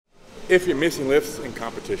If you're missing lifts in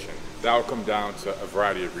competition, that will come down to a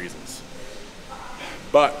variety of reasons.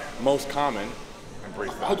 But most common,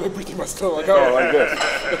 embrace that. How do I breathe in my stomach? Oh, like this.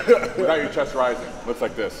 Without your chest rising. Looks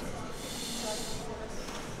like this.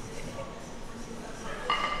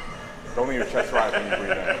 Don't let your chest rise when you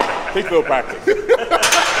breathe in. Take a little practice.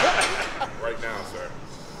 Right now, sir.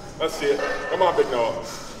 Let's see it. Come on, Big Noah.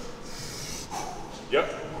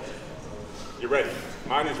 Yep. You're ready.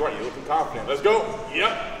 Mine is right. You're looking confident. Let's go.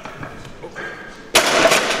 Yep.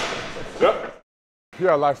 Yep.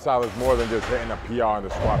 PR lifestyle is more than just hitting a PR in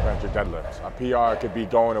the squat, bench, or deadlift. A PR could be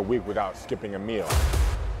going a week without skipping a meal.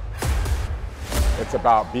 It's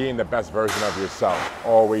about being the best version of yourself,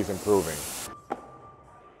 always improving.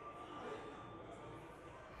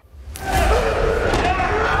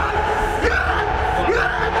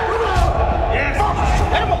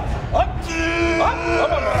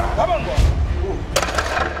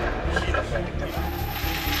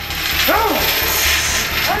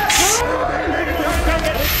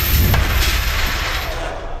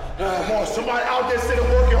 Come on, somebody out there sitting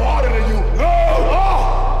working harder than you. No!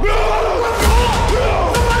 Oh! No!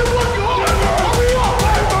 Somebody working harder! Hurry up!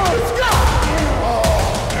 Let's go! Oh!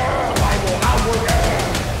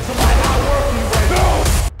 Somebody outwork you right now.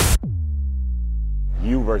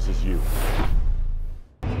 You versus you.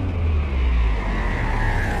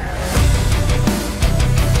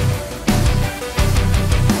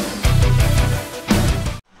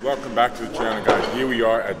 Welcome back to the channel, guys. Here we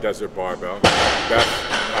are at Desert Barbell, best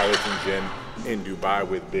powerlifting gym in Dubai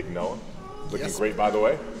with Big Noah. Looking great, by the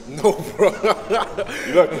way. No, bro.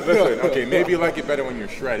 You look, listen, okay, maybe you like it better when you're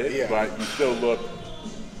shredded, but you still look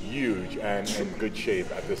huge and in good shape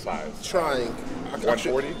at this size. Trying.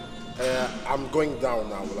 140? I'm going down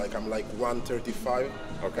now. I'm like 135.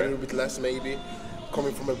 Okay. A little bit less maybe.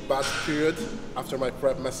 Coming from a bad period after my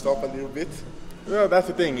prep messed up a little bit. Well, that's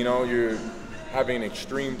the thing, you know, you're having an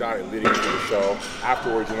extreme diet leading into the show.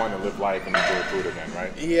 Afterwards, you want to live life and enjoy food again, right?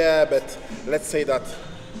 Yeah, but let's say that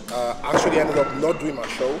actually ended up not doing my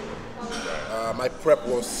show. My prep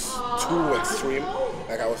was too extreme.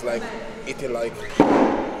 Like I was like eating like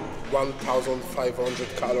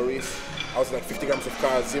 1,500 calories. I was like 50 grams of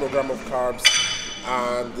carbs, 0 gram of carbs,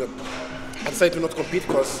 and I decided to not compete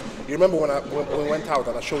because you remember when we went out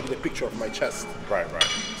and I showed you the picture of my chest. Right.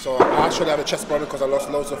 So I actually have a chest problem because I lost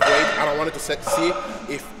loads of weight, and I wanted to see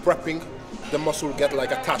if prepping the muscle would get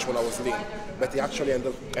like attached when I was lean. But it actually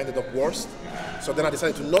ended up worse. So then I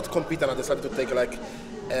decided to not compete, and I decided to take like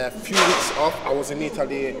a few weeks off. I was in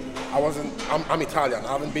Italy. I'm Italian.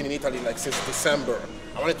 I haven't been in Italy like since December.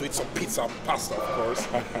 I wanted to eat some pizza and pasta, of course.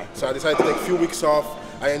 So I decided to take a few weeks off.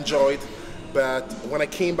 I enjoyed. But when I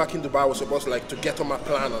came back in Dubai, I was supposed to get on my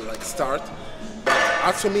plan and start. But I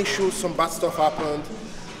had some issues, some bad stuff happened,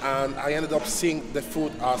 and I ended up seeing the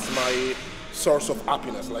food as my source of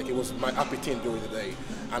happiness. Like it was my happy thing during the day.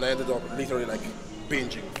 And I ended up literally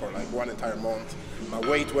binging for one entire month. My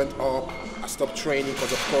weight went up. I stopped training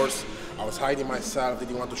because, of course, I was hiding myself,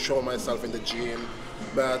 didn't want to show myself in the gym.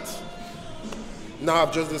 But now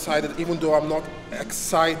I've just decided, even though I'm not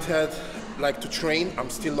excited to train, I'm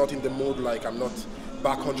still not in the mood, I'm not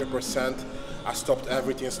back 100%. I stopped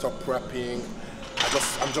everything, stopped prepping.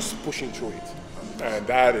 I'm just pushing through it. And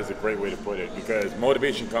that is a great way to put it, because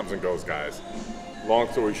motivation comes and goes, guys. Long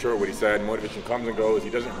story short, what he said, motivation comes and goes. He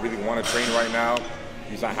doesn't really want to train right now.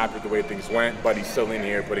 He's not happy with the way things went, but he's still in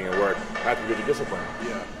here putting in work. That's because you're disciplined.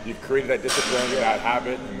 Yeah. You've created that discipline, that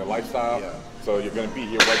habit, and the lifestyle. Yeah. So you're going to be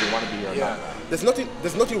here whether you want to be here or not. There's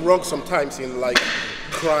nothing wrong sometimes in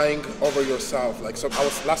crying over yourself. So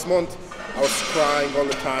last month I was crying all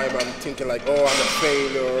the time and thinking oh, I'm a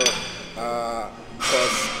failure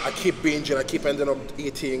because I keep binging, I keep ending up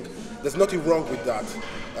eating. There's nothing wrong with that.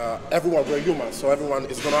 We're human, so everyone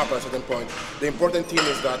is going to happen at a certain point. The important thing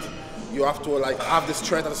is that you have to have the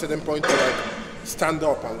strength at a certain point to stand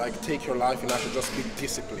up and take your life and actually just be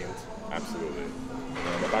disciplined. Absolutely.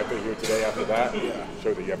 And the fact that you're here today after that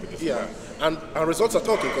shows that you have the discipline. Yeah, and our results are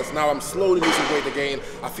talking, because now I'm slowly losing weight again.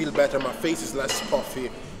 I feel better, my face is less puffy.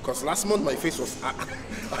 Because last month my face was, I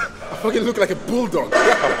fucking look like a bulldog.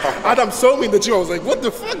 Adam saw me in the gym, I was like, what the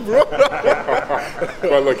fuck, bro?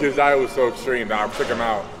 Well, look, his diet was so extreme that I took him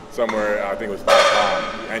out somewhere, I think it was downtown,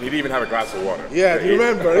 and he didn't even have a glass of water. Yeah, do you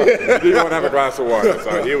remember? He didn't even have a glass of water,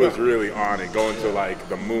 so he was really on it, going to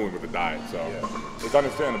the moon with the diet. So it's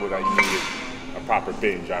understandable that you needed a proper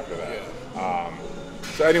binge after that.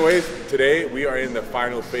 So anyways, today we are in the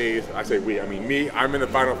final phase. I say we, I mean me. I'm in the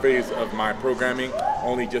final phase of my programming.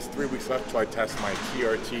 Only just 3 weeks left till I test my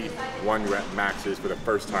TRT 1 rep maxes for the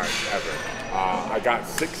first time ever. I got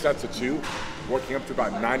 6 sets of 2 working up to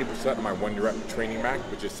about 90% of my 1 rep training max,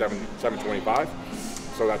 which is 725.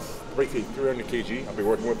 So that's basically 300 kg I'll be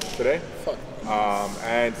working with today.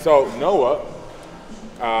 And so Noah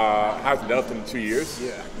hasn't deadlifted in 2 years.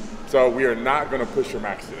 Yeah. So we are not going to push your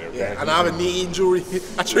max today, okay? Yeah, and I have a knee injury.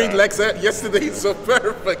 I trained legs yesterday, so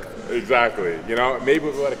perfect. Exactly. You know, maybe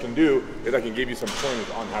what I can do is I can give you some pointers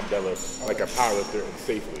on how to deadlift like a powerlifter and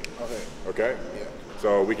safely. Okay? Yeah.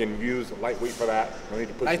 So we can use lightweight for that. No need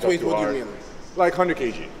to push lightweight, what do you mean? Like 100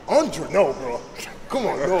 kg. 100? No, bro. Come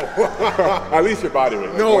on, no. At least your body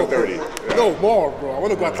weight, like no, 130. Yeah. No, more, bro. I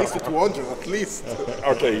want to go at least to 200, at least.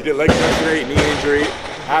 Okay, you did leg injury, knee injury.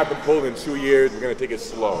 I haven't pulled in 2 years. We're going to take it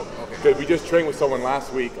slow. Because we just trained with someone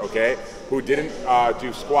last week, okay, who didn't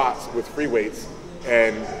do squats with free weights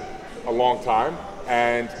in a long time.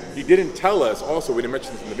 And he didn't tell us, also, we didn't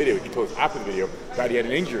mention this in the video, he told us after the video that he had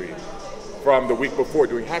an injury from the week before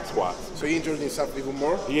doing hack squats. So he injured himself even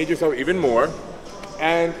more? He injured himself even more.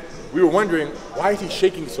 And we were wondering, why is he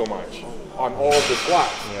shaking so much on all of the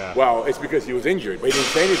squats? Yeah. Well, it's because he was injured, but he didn't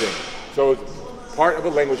say anything. So it's part of a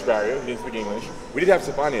language barrier. He didn't speak English. We did have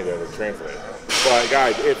Stefania there to translate. But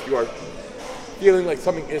guys, if you are feeling like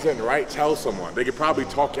something isn't right, tell someone. They could probably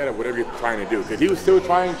talk out of whatever you're trying to do. Because he was still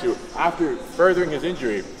trying to, after furthering his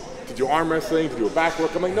injury, to do arm wrestling, to do a back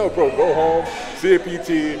work. I'm like, no, bro, go home, see a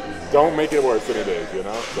PT, don't make it worse than it is, you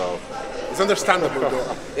know? So it's understandable,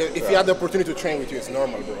 bro. If you had the opportunity to train with you, it's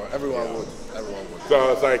normal, bro. Everyone would.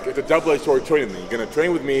 So it's like, it's a double-edged sword training. You're gonna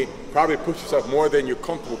train with me, probably push yourself more than you're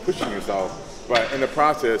comfortable pushing yourself, but in the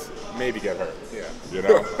process, maybe get hurt. Yeah. You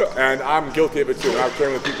know? And I'm guilty of it too. When I've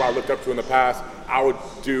trained with people I looked up to in the past, I would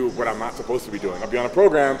do what I'm not supposed to be doing. I'd be on a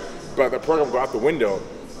program, but the program would go out the window,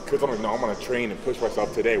 because I'm like, no, I'm gonna train and push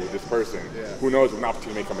myself today with this person. Yeah. Who knows when an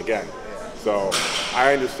opportunity may come again. Yeah. So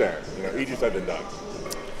I understand, you know, easier said than done.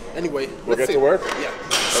 Anyway, we'll get to work? Yeah.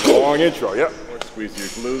 That's a long intro, yep. Squeeze your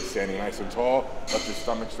glutes, standing nice and tall. Let your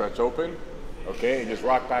stomach stretch open. Okay, and just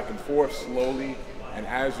rock back and forth slowly. And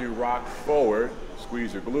as you rock forward,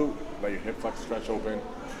 squeeze your glute, let your hip flex stretch open.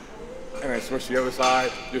 And then switch to the other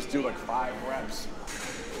side. Just do like 5 reps.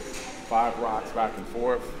 5 rocks back and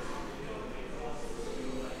forth.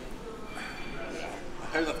 I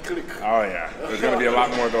heard that click. Oh yeah, there's gonna be a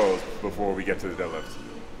lot more of those before we get to the deadlift.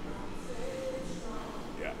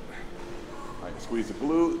 Yeah. All right, squeeze the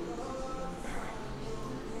glute.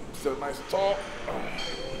 Sit nice and tall.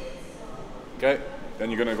 Okay,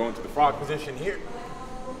 then you're gonna go into the frog position here.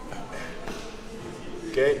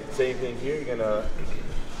 Okay, same thing here. You're gonna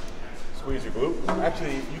squeeze your glute.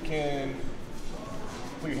 Actually, you can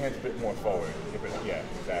put your hands a bit more forward. Yeah,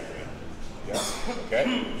 exactly. Yeah,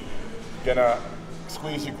 okay. You're gonna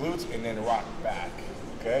squeeze your glutes and then rock back.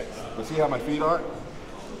 Okay, but see how my feet are?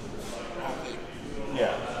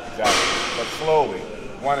 Yeah, exactly. But slowly.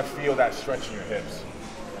 You wanna feel that stretch in your hips.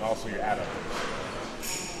 And also your adductors.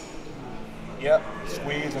 Yep,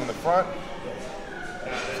 squeeze in the front,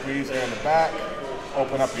 squeeze here in the back,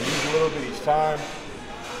 open up your knees a little bit each time.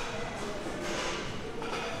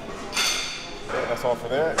 Okay, that's all for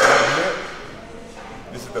there. Here.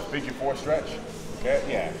 This is the figure 4 stretch. Okay,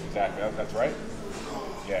 yeah, exactly, that's right.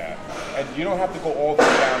 Yeah, and you don't have to go all the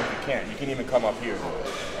way down if you can't. You can even come up here.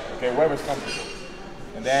 Okay, wherever's comfortable.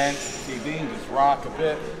 And then, same thing, just rock a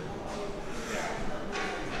bit.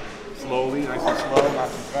 Slowly, nice and slow, not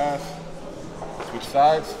too fast. Switch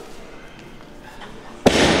sides.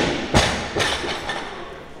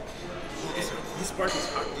 This part is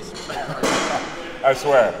hard. I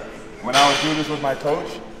swear, when I would do this with my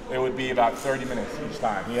coach, it would be about 30 minutes each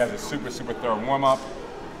time. He has a super thorough warm-up.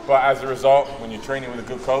 But as a result, when you're training with a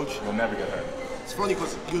good coach, you'll never get hurt. It's funny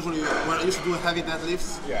because usually when I used to do heavy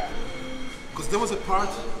deadlifts, yeah. Because there was a part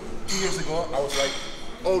 2 years ago, I was like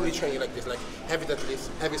only training like this, like heavy deadlifts,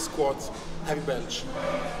 heavy squats, heavy bench.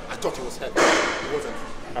 I thought it was heavy. It wasn't.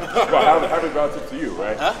 Well, heavy relative to you,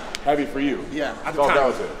 right? Huh? Heavy for you. Yeah, at it's the all time.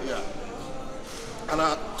 relative. Yeah.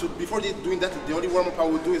 And before doing that, the only warm-up I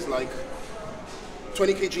would do is like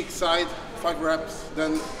 20 kg each side, 5 reps,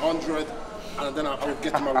 then 100, and then I would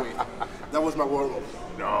get to my weight. That was my warm-up.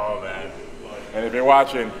 No, man. And if you're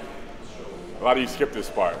watching, a lot of you skip this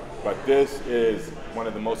part, but this is one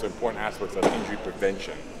of the most important aspects of injury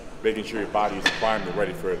prevention, making sure your body is primed and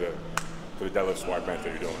ready for the deadlift squat bench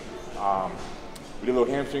that you're doing. We did a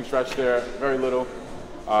little hamstring stretch there, very little.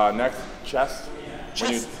 Next, chest.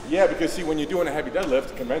 Yeah, because see, when you're doing a heavy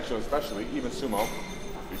deadlift, conventional especially, even sumo,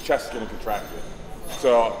 your chest is getting contracted.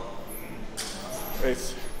 So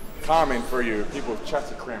it's common for your people's chest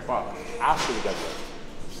to cramp up after the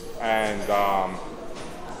deadlift. And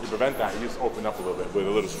to prevent that, you just open up a little bit with a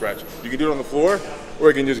little stretch. You can do it on the floor, or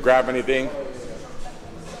you can just grab anything.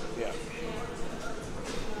 Yeah.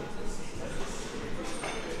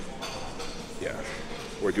 Yeah.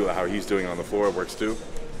 Or do how he's doing on the floor, works too.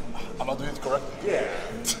 I'm not doing it correctly. Yeah.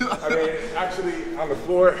 I mean, actually, on the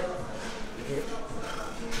floor, you can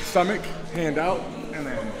stomach, hand out, and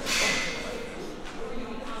then.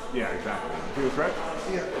 Yeah, exactly. Do it correct?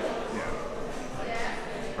 Yeah. Yeah.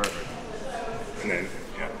 Perfect. And then,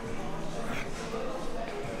 yeah.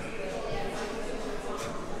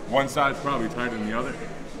 One side's probably tighter than the other.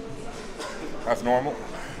 That's normal.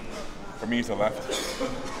 For me, it's the left.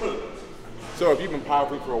 So if you've been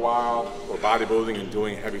powerlifting for a while, or bodybuilding and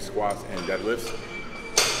doing heavy squats and deadlifts,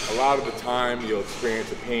 a lot of the time you'll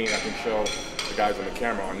experience a pain. I can show the guys on the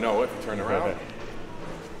camera or know if you turn around.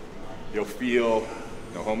 You'll feel,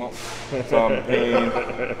 no homo, some pain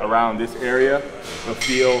around this area. You'll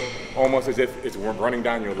feel almost as if it's running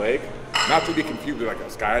down your leg. Not to be confused with like a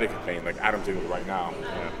sciatica pain, like Adam's doing right now.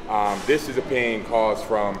 This is a pain caused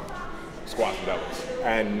from squats and deadlifts,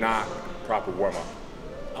 and not proper warm-up.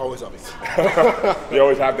 I always have it. You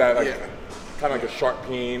always have that, like, kind of like a sharp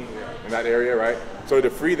pain in that area, right? So to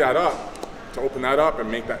free that up, to open that up and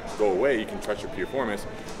make that go away, you can touch your piriformis,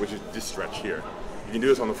 which is this stretch here. You can do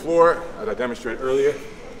this on the floor, as I demonstrated earlier,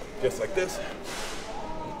 just like this.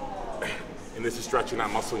 And this is stretching that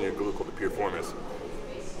muscle in your glute called the piriformis.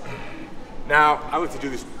 Now, I like to do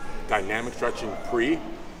this dynamic stretching pre.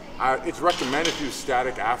 It's recommended to do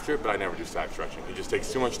static after, but I never do static stretching. It just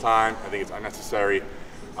takes too much time. I think it's unnecessary.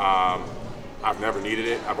 I've never needed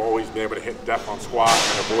it. I've always been able to hit depth on squat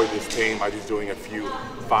and avoid this pain by just doing a few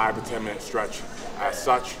 5 to 10 minute stretch as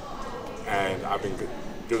such. And I've been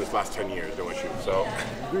doing this last 10 years, no issue. So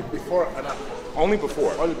Do it before and after. only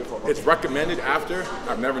before. Only before. Okay. It's recommended after.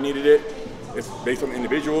 I've never needed it. It's based on the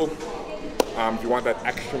individual. If you want that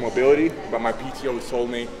extra mobility, but my PT always told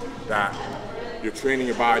me that you're training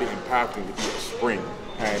your body and powerlifting to be a spring.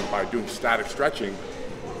 And by doing static stretching,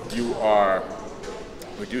 you are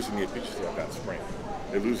reducing the efficiency of that spring.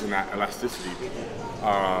 You're losing that elasticity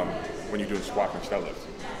when you're doing squat and deadlifts.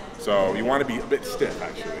 So you want to be a bit stiff,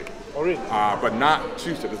 actually. Oh, really? But not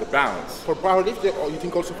too stiff. There's a balance. For powerlifting, or you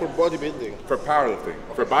think also for bodybuilding? For powerlifting.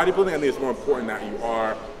 For bodybuilding, I think it's more important that you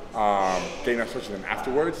are getting that stretching in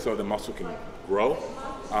afterwards so the muscle can grow.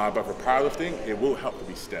 But for powerlifting, it will help to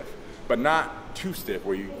be stiff. But not too stiff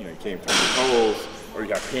where you can't even touch your toes or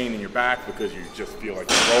you have pain in your back because you just feel like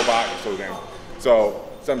a robot. You're so damn. So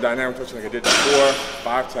some dynamic stretching like I did before,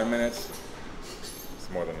 5-10 minutes, it's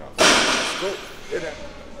more than enough. Let's go.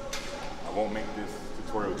 I won't make this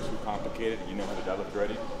tutorial too complicated. You know how to deadlift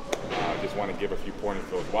already. I just want to give a few pointers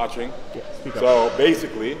for those watching. So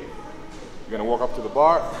basically, you're gonna walk up to the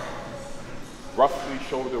bar, roughly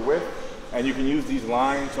shoulder width, and you can use these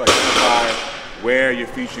lines to identify where your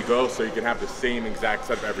feet should go so you can have the same exact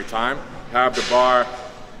setup every time. Have the bar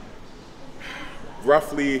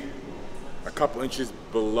roughly a couple inches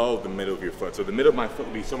below the middle of your foot. So the middle of my foot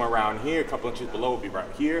will be somewhere around here, a couple inches below will be right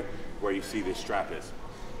here where you see this strap is.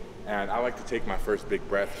 And I like to take my first big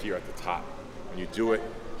breath here at the top. When you do it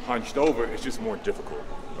hunched over, it's just more difficult,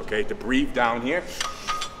 okay? To breathe down here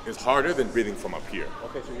is harder than breathing from up here.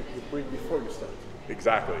 Okay, so you breathe before you start.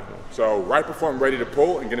 Exactly. So right before I'm ready to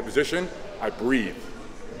pull and get in position, I breathe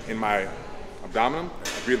in my abdomen,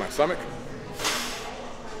 I breathe in my stomach,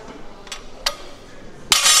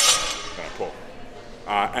 and I pull.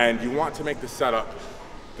 And you want to make the setup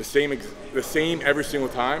the same every single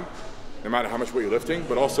time, no matter how much weight you're lifting,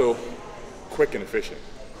 but also quick and efficient.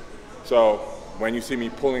 So when you see me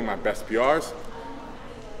pulling my best PRs,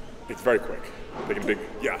 it's very quick. Taking big,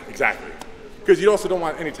 yeah, exactly. Because you also don't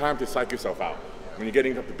want any time to psych yourself out. When you're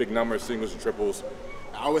getting up to big numbers, singles and triples.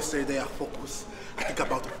 I always say they are focused. I think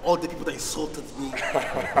about all the people that insulted me,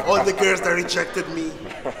 all the girls that rejected me,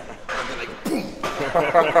 and then like, boom.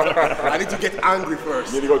 I need to get angry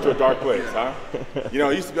first. You need to go to a dark place, huh? You know,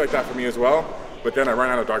 it used to be like that for me as well, but then I ran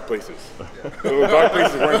out of dark places. The dark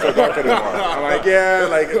places weren't so dark anymore. I'm like, yeah,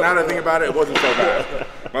 like now that I think about it, it wasn't so bad.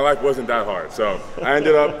 My life wasn't that hard. So I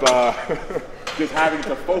ended up just having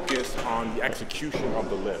to focus on the execution of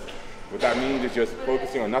the lift. What that means is just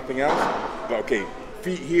focusing on nothing else. But okay,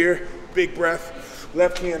 feet here, big breath,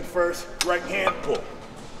 left hand first, right hand, pull.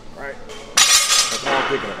 Right? That's all I'm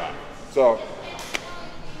thinking about. So,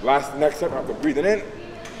 next step, after breathing in,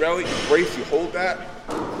 belly, brace, you hold that,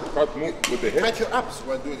 start to move with the hips. Tight your abs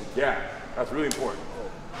while doing it. Yeah, that's really important.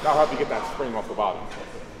 That'll help you get that spring off the bottom.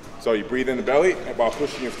 So you breathe in the belly and while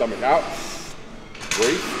pushing your stomach out,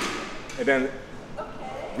 brace, and then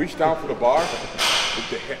reach down for the bar with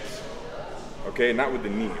the hips. Okay, not with the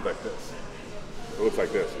knee, like this. It looks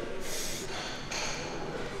like this.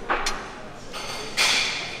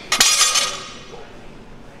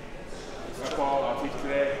 That's all I'll teach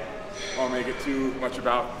today. I won't make it too much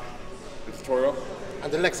about the tutorial.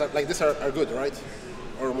 And the legs are, like this are good, right?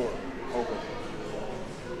 Or more? Okay.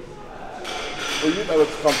 For you, that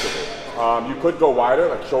looks comfortable. You could go wider,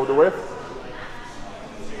 like shoulder width.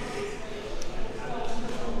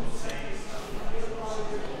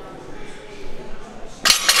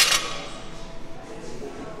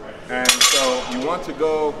 And so you want to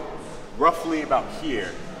go roughly about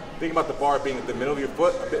here. Think about the bar being at the middle of your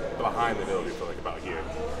foot, a bit behind the middle of your foot, like about here.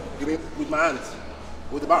 You mean with my hands?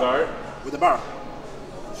 With the bar? Sorry? With the bar.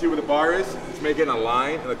 See where the bar is? Just make it a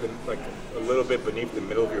line, like a little bit beneath the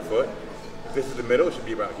middle of your foot. If this is the middle, it should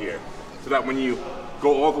be about here. So that when you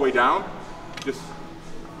go all the way down,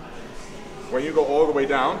 when you go all the way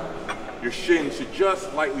down, your shin should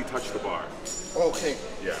just lightly touch the bar. Okay.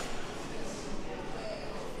 Yeah.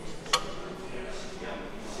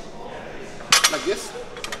 Like this?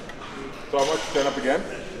 So I want you to stand up again,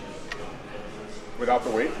 without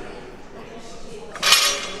the weight.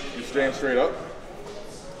 You stand straight up.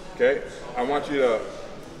 Okay, I want you to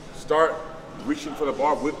start reaching for the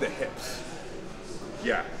bar with the hips.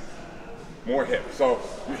 Yeah, more hip. So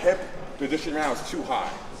your hip position now is too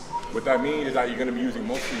high. What that means is that you're gonna be using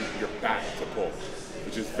mostly your back to pull,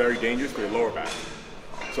 which is very dangerous for your lower back.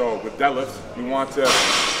 So with deadlifts, we want to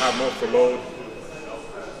have most of the load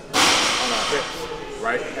on our hips,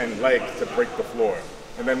 right? And legs to break the floor.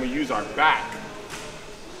 And then we use our back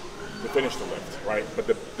to finish the lift, right? But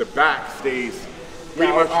the back stays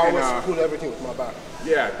pretty much I always pull everything with my back.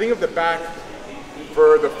 Yeah, think of the back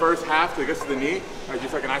for the first half till it gets to the knee, like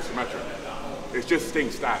just like an isometric. It's just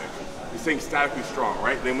staying static. It's staying statically strong,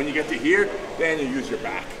 right? Then when you get to here, then you use your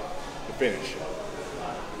back to finish.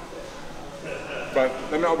 But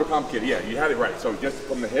let me overcomplicate it. Yeah, you had it right. So just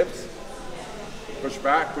from the hips, push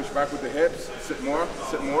back with the hips, sit more,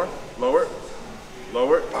 lower,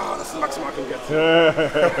 lower. Ah, that's the maximum I can get.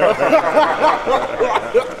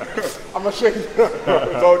 I'm ashamed.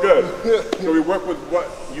 It's all good. So we work with what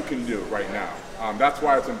you can do right now. That's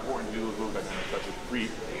why it's important to do those moves like such a pre.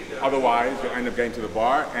 Otherwise, you'll end up getting to the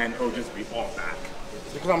bar and it'll just be all back.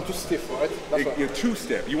 Because I'm too stiff, right? You're too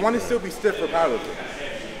stiff. You want to still be stiff for powerlifting.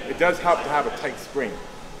 It does help to have a tight spring,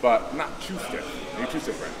 but not too stiff. You're too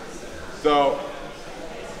stiff, right? So,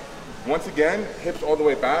 once again, hips all the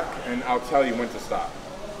way back, and I'll tell you when to stop.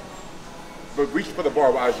 But reach for the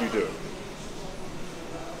bar as you do.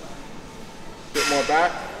 Bit more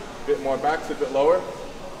back, sit a bit lower.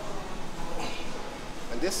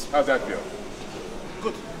 And this? How's that feel?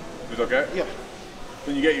 Good. It's okay? Yeah.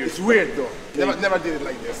 Can you get your... It's weird though. Never did it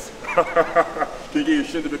like this. Can you get your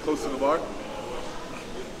shin a bit closer to the bar?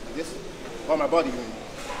 Like this? On my body, you mean?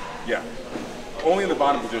 Yeah. Only in the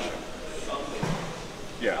bottom position.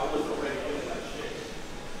 Yeah.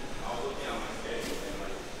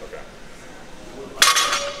 Okay.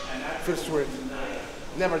 Feels weird.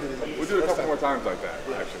 Never did it like this. We'll do it a couple more times like that,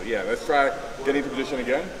 actually. Yeah, let's try getting into position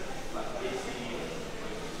again.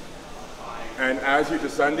 And as you're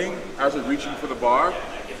descending, as you're reaching for the bar,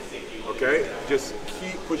 okay, just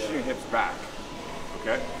keep pushing your hips back,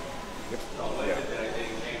 okay? Hips, yeah.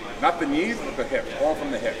 Not the knees, but the hips, all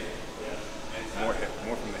from the hip. More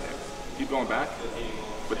from the hip. Keep going back,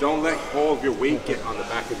 but don't let all of your weight get on the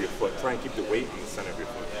back of your foot. Try and keep the weight in the center of your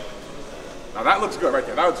foot. Now that looks good right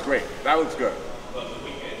there. That looks great. That looks good.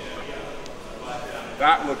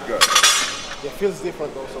 That looked good. It feels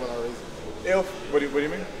different also when I raise it. What do you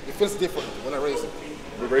mean? It feels different when I raise it.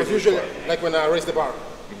 Because usually, like when I raise the bar,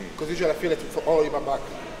 because usually I feel it for all in my back.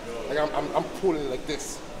 Like I'm pulling like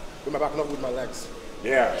this with my back, not with my legs.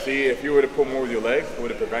 Yeah. See, if you were to pull more with your legs, it would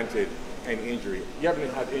have prevented an injury. You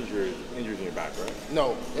haven't had injuries in your back, right?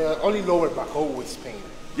 No, only lower back, always pain.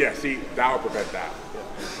 Yeah. See, that would prevent that.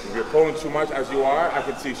 Yeah. If you're pulling too much as you are, I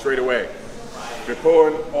can see straight away. If you're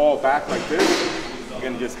pulling all back like this, you're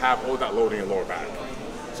gonna just have all that load in your lower back.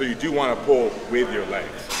 So you do want to pull with your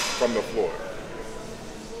legs from the floor.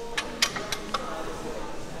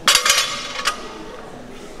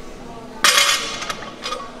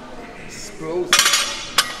 Explosive.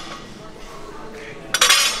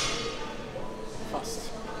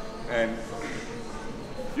 Fast. And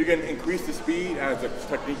you can increase the speed as the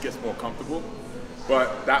technique gets more comfortable.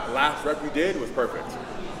 But that last rep you did was perfect.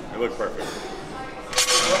 It looked perfect.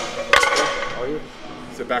 Are you?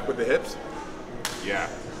 Sit back with the hips. Yeah.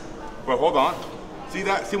 But hold on. See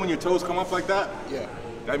that? See when your toes come up like that? Yeah.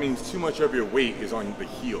 That means too much of your weight is on the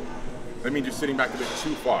heel. That means you're sitting back a bit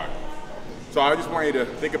too far. So I just want you to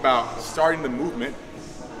think about starting the movement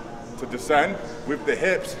to descend with the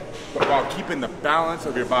hips, but while keeping the balance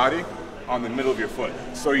of your body on the middle of your foot,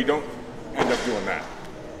 so you don't end up doing that.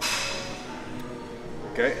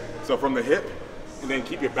 Okay? So from the hip, and then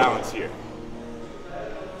keep your balance here.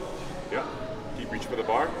 Yeah. Reach for the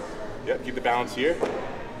bar. Yep, keep the balance here.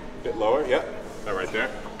 A bit lower, yep. That right there.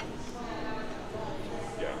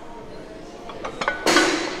 Yeah.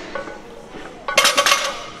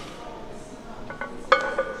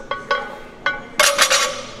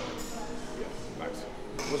 Nice.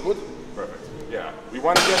 Was good? Perfect. Yeah. We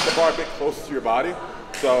want to get the bar a bit closer to your body.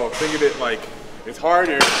 So think of it like it's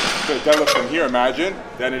harder to deadlift from here, imagine,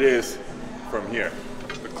 than it is from here.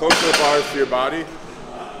 The closer the bar is to your body,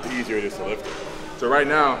 the easier it is to lift it. So right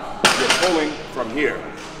now, you're pulling from here.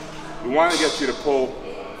 We want to get you to pull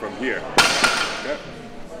from here. Okay?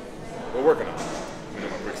 We're working on it. We do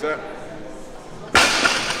one quick set.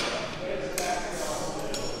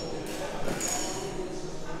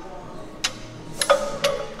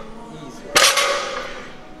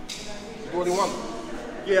 What do you want?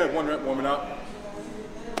 Yeah, 1 rep warming up.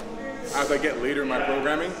 As I get later in my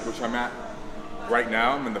programming, which I'm at right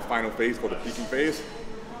now, I'm in the final phase called the peaking phase.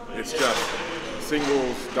 It's just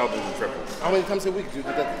singles, doubles, and triples. How many times a week do you do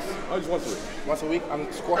that? Oh, just once a week. Once a week?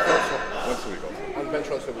 And squat also? Once a week also. And bench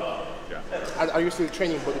also a week? Yeah. And are you still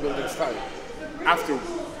training bodybuilding style?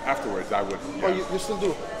 Afterwards, I would. Yeah. Oh, you still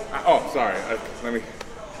do? Sorry. Let me.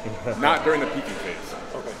 Not during the peaking phase.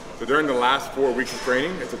 Okay. So during the last 4 weeks of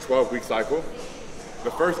training, it's a 12-week cycle.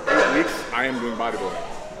 The first 8 weeks, I am doing bodybuilding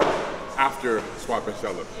after squat, bench,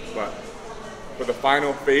 deadlift. But for the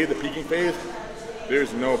final phase, the peaking phase,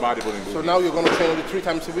 there's no bodybuilding. So now you're going to train only 3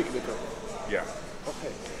 times a week, later? Yeah.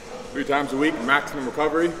 Okay. 3 times a week, maximum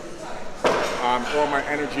recovery. All my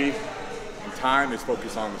energy and time is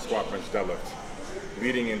focused on the squat, bench, deadlift,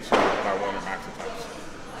 leading into my warm-up max times.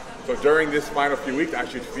 So during this final few weeks, I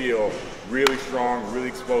should feel really strong, really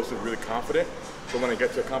explosive, really confident. So when I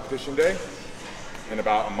get to a competition day in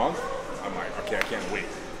about a month, I'm like, okay, I can't wait.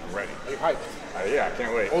 I'm ready. Are you hyped? Yeah, I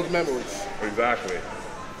can't wait. Old memories. Exactly.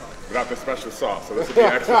 Without the special sauce, so this will be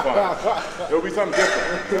extra fun. It'll be something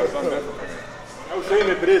different. You know, something different for me. I was saying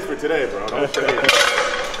if it is for today, bro. Don't say it.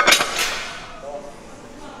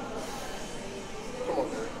 Come on.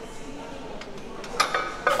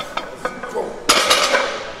 Go.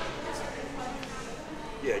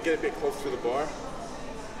 Yeah, get a bit closer to the bar.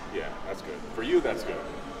 Yeah, that's good. For you, that's good.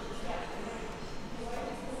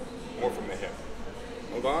 More from the hip.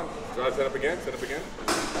 Hold on. Try to set up again. Set up again.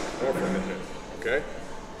 More from the hip. Okay?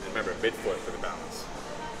 And remember, midfoot for the balance.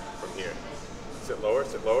 From here. Sit lower.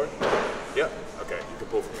 Sit lower. Yep. Okay. You can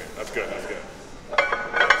pull from here. That's good. That's good.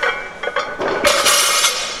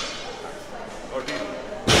 Oh, deep.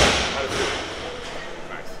 How to do it.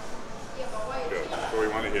 Nice. Good. That's what we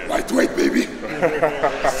want to hear. Lightweight, baby.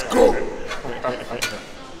 Let's go.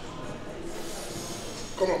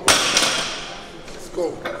 Come on. Let's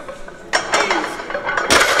go.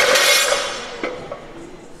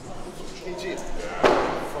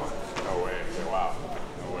 No way. Wow.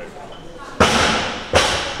 No way.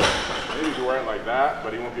 Maybe you can wear it like that, but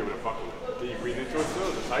he won't be able to fuck with it. Can you breathe into it still?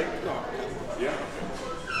 Is it tight? No. Yeah?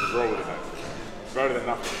 Just roll with it then. Better than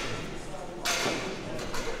nothing.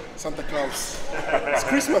 Santa Claus. It's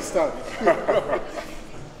Christmas time. Yeah,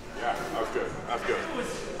 that was good. That's good.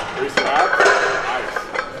 Raise some abs. Nice.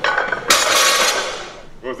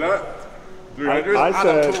 What was that? 300? I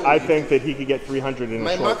said I think that he could get 300 in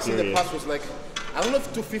My a short max in period. the past was like, I don't know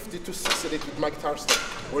if 250, 260 with Mike Tarston.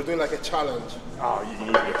 We're doing like a challenge. Oh, you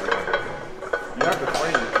need to get 300. You have the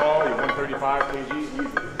frame. You're tall. You're 135 kg. Easy.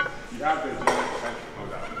 You have the genetic potential, no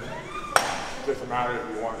doubt. It's just a matter if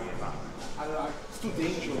you want it or not. It's too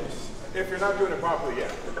dangerous. If you're not doing it properly,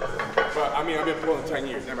 yeah. But I mean, I've been pulling 10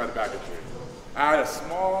 years, never had a back injury. I had a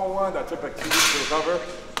small one that took like 2 weeks to recover.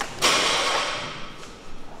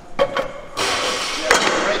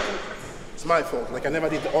 Yeah, right. It's my fault. Like I never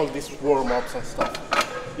did all these warm-ups and stuff.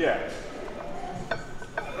 Yeah.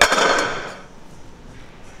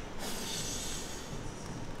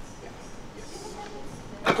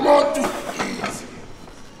 Come on, dude. Easy.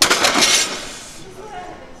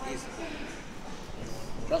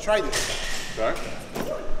 I'll try this. Sorry?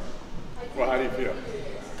 Well, how do you feel?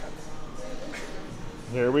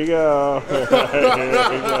 Here we go. Here we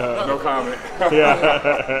go. No comment.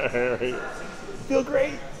 Yeah. Feel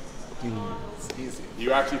great. It's easy.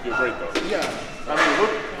 You actually feel great though. Yeah. I mean,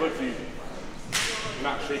 it looks easy. You're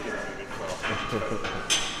not shaking or anything, so.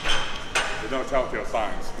 There's no telltale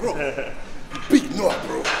signs. Bro. Big no,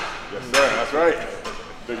 bro. Yes, sir. That's right.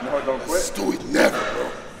 Big no, don't Let's quit. do it never,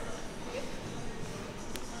 bro.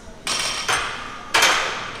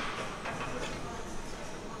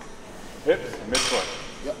 Hips and midfoot.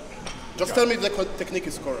 Yeah. Just tell me if the technique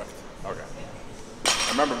is correct. Okay.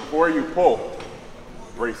 Remember, before you pull,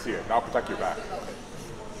 brace here. That'll protect your back.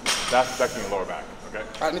 That's protecting your lower back, okay?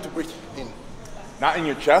 I need to breathe in. Not in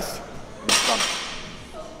your chest, in your stomach.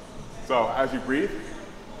 So as you breathe,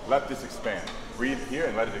 let this expand. Breathe here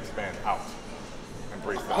and let it expand out. And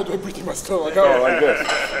breathe How down. do I breathe in my stomach? So like this,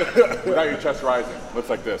 without your chest rising. Looks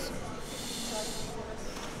like this.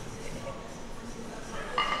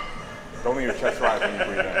 Don't let your chest rise when you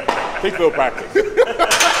breathe in. Take a little practice.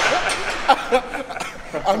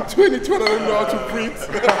 I'm 22 and I don't know how to breathe.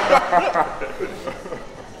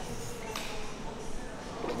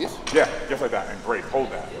 Like this? Yeah, just like that. And brace.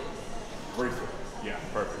 Hold that. Brace it. Yeah,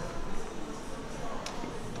 perfect.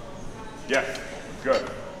 Yes, good.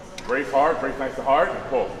 Brace hard, brace nice and hard, and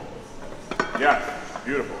pull. Yes,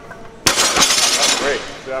 beautiful. That's great.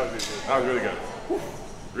 That was easy. That was really good.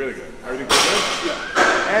 Really good. Everything good?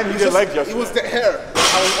 Yeah. And he did leg just. It was the air.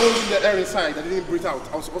 I was holding the air inside. I didn't breathe out.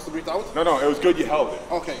 I was supposed to breathe out? No, it was good you held it.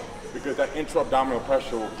 Okay. Because that intra-abdominal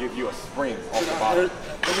pressure will give you a spring off the bottom.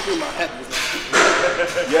 Everything in my head was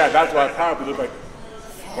like... Yeah, that's why probably look like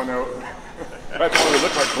when they're, that's why we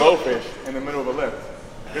look like blowfish in the middle of a lift.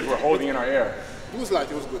 Because we're holding in our air. It was light,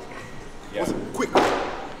 it was good. Yeah. It was quick.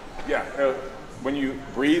 Yeah, when you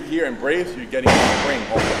breathe here and brace, you're getting a spring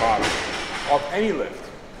off the bottom. Off any lift,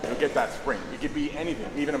 you'll get that spring. It could be anything,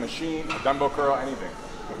 even a machine, a dumbbell curl, anything.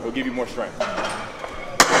 It'll give you more strength.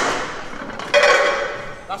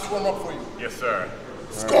 That's warm up for you. Yes, sir.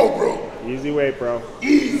 Let's go, bro. Easy weight, bro.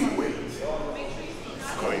 Easy weight.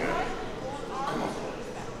 Oh, yeah.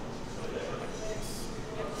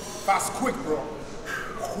 Fast, quick, bro.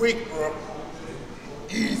 Quick, bro.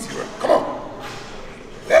 Easy, bro. Come on.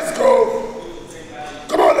 Let's go.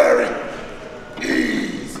 Come on, Larry.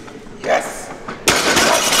 Easy. Yes.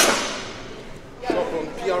 So from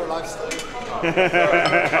PR lifestyle.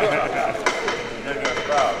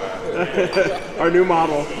 Our new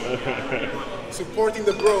model. Supporting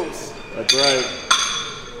the bros. That's right.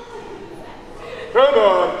 Come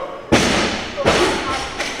on.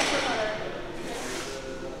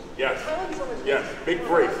 Yes. Yes. Big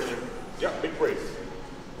brace. Yeah, big brace.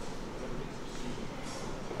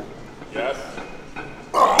 Yes.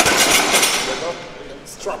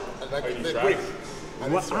 Strap. I like Are the you grip.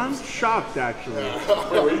 Well, I'm shocked, actually. Wait,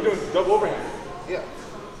 what are you doing? Double overhand? Yeah.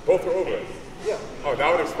 Both are over. Yeah. Oh,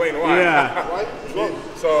 that would explain why. Yeah. Why? Wrong.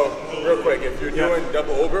 So, real quick, if you're doing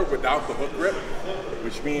double over without the hook grip,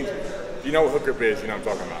 which means, you know what hook grip is, you know what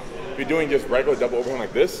I'm talking about. If you're doing just regular double overhand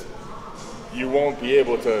like this, you won't be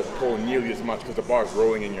able to pull nearly as much because the bar is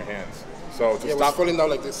rolling in your hands. So to Yeah, it was stop, falling down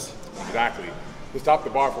like this. exactly. To stop the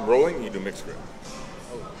bar from rolling, you do mixed grip.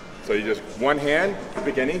 So you just one hand,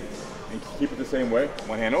 pick any, and keep it the same way.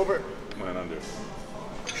 One hand over, one hand under.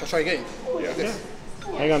 Shall I try again? Yeah. Like this.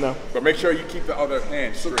 Hang on, though. But make sure you keep the other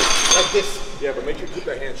hand straight. Like this. Yeah, but make sure you keep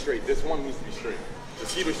that hand straight. This one needs to be straight.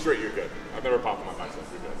 Just keep it straight, you're good. I've never popped my bicep,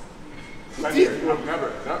 you're good. I've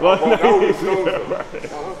never. Well, That would be so.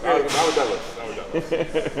 That was deadlift.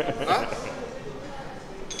 Huh?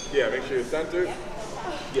 Yeah, make sure you're centered.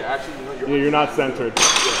 Yeah, actually, you know, You're not centered. Yeah,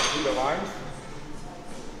 see the lines?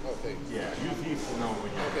 Okay. Yeah, use these to know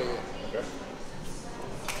when you're. Okay, yeah. Okay.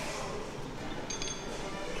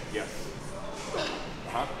 Yes.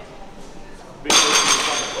 Uh-huh. Big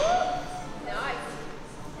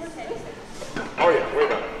oh yeah, way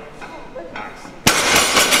better. Nice.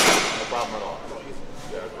 No problem at all.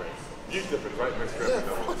 Yeah, great. Use different, right? Mixed grip.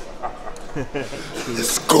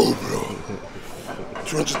 Let's go, bro.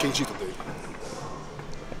 200 kg today.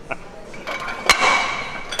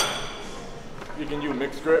 You can use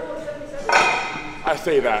mixed grip. I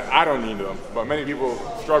say that, I don't need them, but many people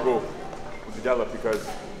struggle with the deadlift because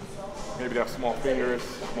maybe they have small fingers,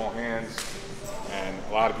 small hands, and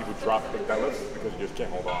a lot of people drop big deadlifts because you just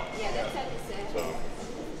can't hold on. Yeah, that's how they say. So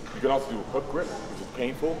you can also do hook grip, which is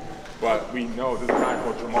painful, but we know this guy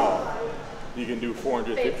called Jamal, he can do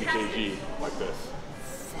 450 kg like this.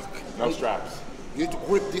 No straps. You need to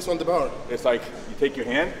grip this on the bar. It's like you take your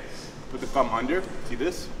hand, put the thumb under, see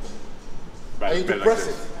this? And you bend to press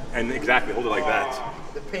this. it. And exactly, hold it like that.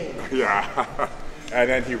 The pain. Yeah. And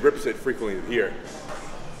then he rips it frequently here.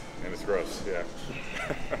 And it's gross, yeah.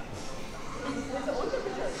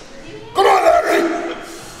 Come on, Larry!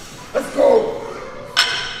 Let's go!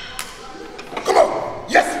 Come on!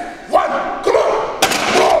 Yes! 1! Come on!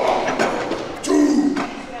 1! 2!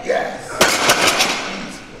 Yes!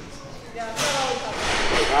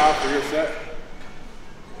 Now for your set,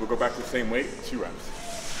 we'll go back to the same weight, 2 reps.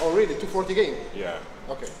 Oh, really? 240 again? Yeah.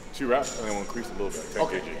 Okay. 2 reps, and then we'll increase a little bit, 10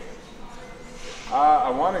 Okay. kg. I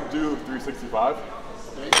want to do 365,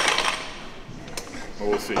 Okay. but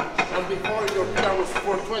we'll see. And before your PR was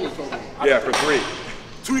 420, told me. Yeah, for 3.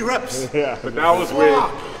 3 reps. Yeah. But that was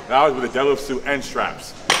with a deadlift suit and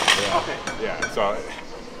straps. Okay. Yeah, so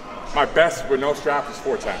my best with no straps is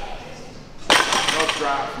 410. No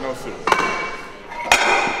straps, no suit.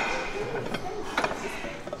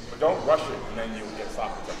 But don't rush it, and then you get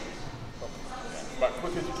sloppy technique. But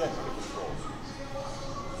quick as you can, get control.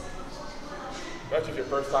 That's just your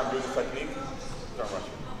first time doing this technique, don't rush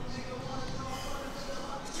it.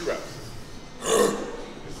 It's 2 reps.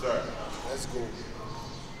 Yes, sir. Let's go.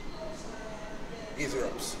 Easy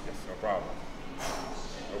reps. Yes, no problem.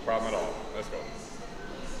 No problem at all. Let's go.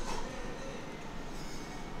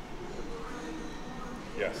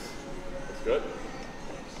 Yes. That's good.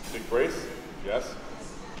 Big brace. Yes.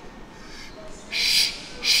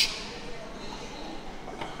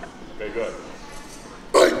 Okay, good.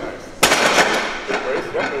 Nice. Big brace.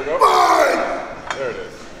 Yep, there we go. There it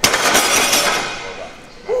is. Well done.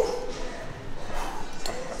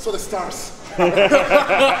 So the stars.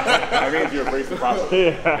 That means you're bracing properly.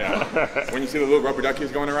 Yeah. When you see the little rubber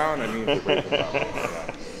duckies going around, that means you're bracing properly.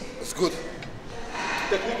 Yeah. That's good.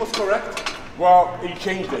 Technique was correct. Well, you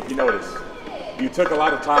changed it, you noticed. You took a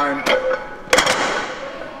lot of time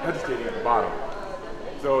hesitating at the bottom.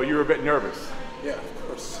 So you were a bit nervous. Yeah, of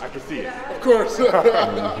course. I can see it. Of course.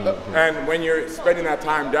 And when you're spending that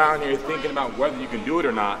time down here thinking about whether you can do it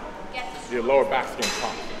or not, your lower back's getting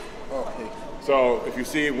pumped. Okay. So if you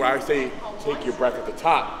see when I say take your breath at the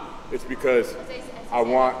top, it's because I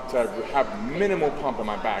want to have minimal pump in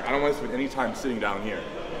my back. I don't want to spend any time sitting down here.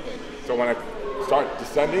 So when I start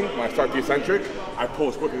descending, when I start the eccentric, I pull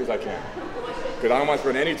as quickly as I can. Because I don't want to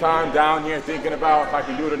spend any time down here thinking about if I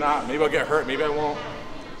can do it or not. Maybe I'll get hurt, maybe I won't.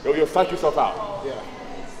 You'll psych yourself out. Yeah.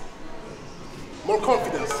 More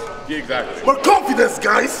confidence. Yeah, exactly. More confidence,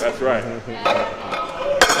 guys. That's right.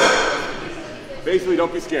 Basically,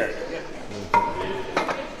 don't be scared.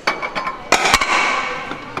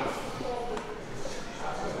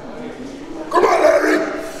 Come on, Larry.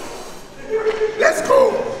 Let's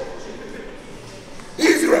go.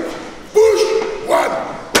 Easy rep. Push. 1.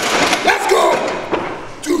 Let's go.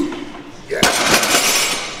 2. Yeah.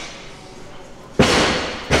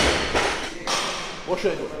 What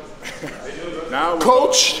should I do? Now,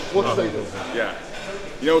 Coach, what should I do? yeah.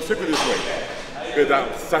 You know, stick with this weight. Because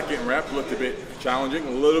that second rep looked a bit challenging,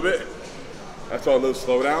 a little bit. That's all a little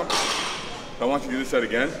slow down. I want you to do this set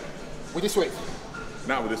again. With this weight?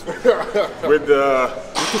 Not with this weight. With the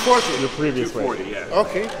 240? Your previous weight. 240, yeah.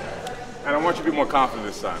 Okay. And I want you to be more confident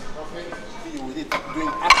this time. Okay. The video we did doing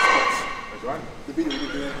axe squats. Which one? The video we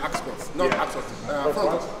did doing axe squats. Not Yeah. axe squats. Front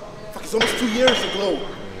Front. squats? Fuck, it's almost 2 years ago.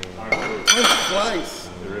 Time flies.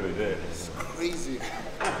 It really did. It's crazy.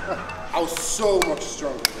 I was so much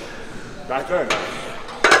stronger. Back then.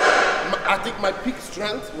 I think my peak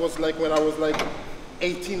strength was like when I was like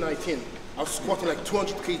 18, 19. I was squatting like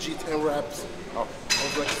 200 kg, 10 reps. Oh. I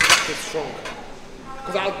was like fucking strong.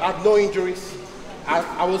 Because I had no injuries.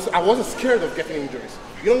 I wasn't scared of getting injuries.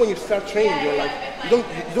 You know when you start training, you're like, you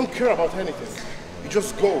don't care about anything. You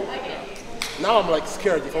just go. Now I'm like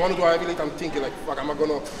scared. If I want to do heavy lift, I'm thinking like, fuck, am I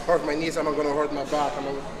gonna hurt my knees? Am I gonna hurt my back?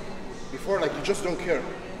 Before, like, you just don't care.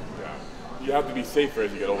 Yeah. You have to be safer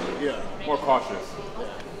as you get older. Yeah. More cautious.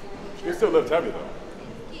 You can still lift heavy though.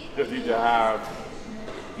 You just need to have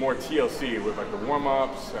more TLC with like the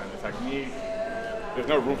warm-ups and the technique. There's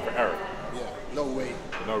no room for error. Yeah, no way.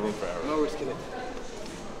 There's no room for error. No risking it.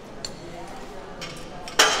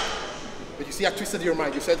 But you see, I twisted your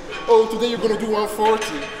mind. You said, oh, today you're gonna do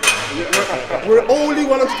 140. We're only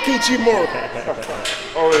 100 kg more.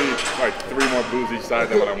 Already like 3 more blues each side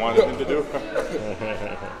than what I wanted him to do.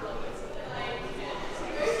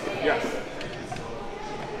 Yes.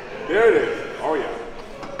 There it is. Oh yeah.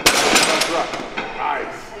 That's right.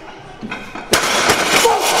 Nice.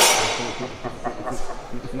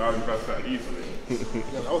 Now you pressed that easily.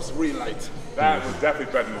 Yeah, that was really light. That was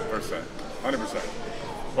definitely better than the first set. 100%.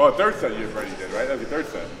 Well, the third set you already did, right? That was your third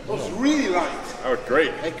set. That was really light. That was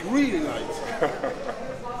great. Like really light.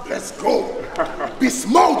 Let's go. Beast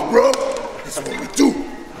mode, bro. This is what we do.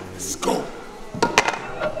 Let's go.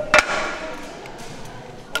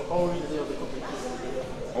 Only the day of the competition.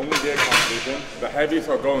 Only day of competition. The heaviest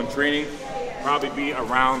I'll go in training probably be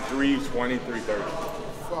around 320, 330.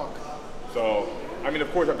 Fuck. So, I mean,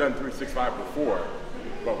 of course I've done 365 before,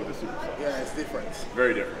 but with the superstar. Yeah, it's different.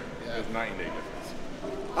 Very different. Yeah. There's night and day difference.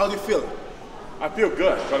 How do you feel? I feel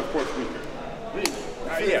good, but of course weaker.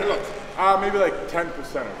 Really? Yeah. A lot. Maybe like 10%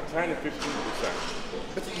 or 10 to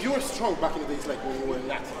 15%. But you were strong back in the days, like when you were in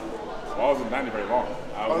that. Well, I wasn't landing very long.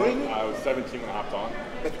 Really? I was 17 when I hopped on.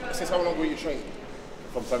 But since how long were you training?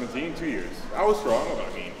 From 17, 2 years. I was strong, but I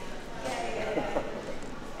mean,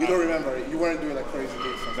 You don't remember it. You weren't doing like crazy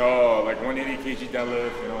days. no, like 180 kg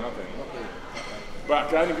deadlift, you know, nothing. Okay.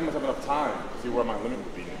 But I didn't give myself enough time to see where my limit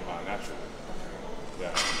would be naturally.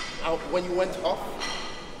 Yeah. when you went off,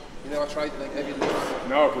 you never tried like heavy lifts?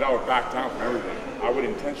 No, because I would back down from everything. I would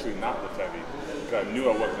intentionally not lift heavy because I knew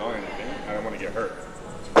I wasn't on anything. I didn't want to get hurt.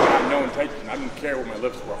 I had no intention. I didn't care when my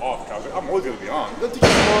lifts were off. I was like, I'm always going to be on. Don't think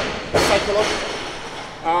it's more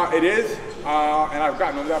psychological? It is, and I've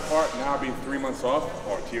gotten over that part now, being 3 months off,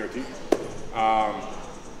 or TRT.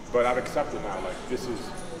 But I've accepted now, like, this is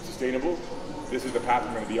sustainable. This is the path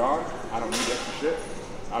I'm going to be on. I don't need extra shit.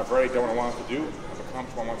 I've already done what I wanted to do. I've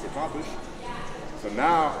accomplished what I wanted to accomplish. So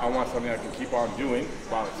now I want something I can keep on doing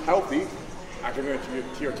while it's healthy. I can go to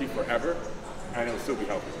TRT forever, and it'll still be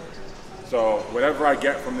healthy. So whatever I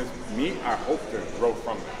get from this meet, I hope to grow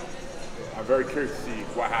from it. I'm very curious to see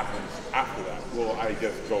what happens after that. Will I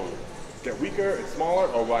just go get weaker and smaller,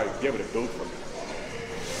 or will I be able to build from it?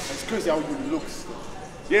 It's crazy how you look still.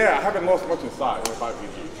 Yeah, I haven't lost much in size in 5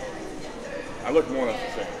 kg. I look more or less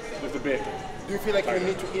the same, just a bit. Do you feel like you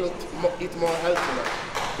need to eat more healthy now?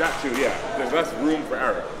 That too, yeah. There's less room for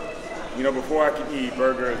error. You know, before I could eat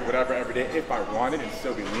burgers, whatever, every day, if I wanted and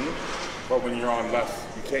still be lean. But when you're on less,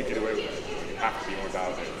 you can't get away with it. You have to be more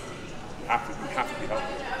dialed in. You have to be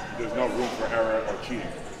healthy. There's no room for error or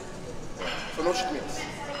cheating. So no cheat meals?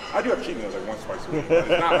 I do have cheat meals like once, twice a week. But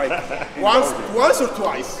it's not like once or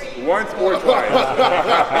twice? Once or twice.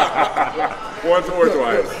 Once or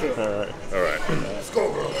twice. All right. Let's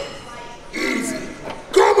go, bro. Easy.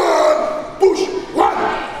 Come on! Push. 1, 2,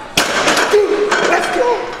 let's go!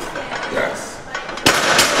 Yes.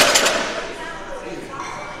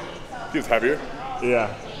 Feels heavier.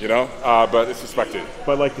 Yeah. You know, but it's expected.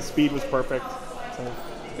 But like the speed was perfect. So.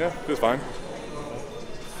 Yeah, feels fine.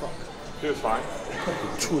 Feels fine.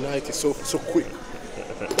 290 is so quick.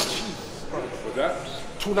 What's that?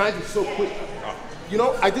 290 is so quick. You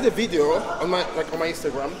know, I did a video on my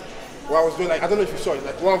Instagram where I was doing like, I don't know if you saw it,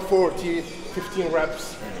 like 140, 15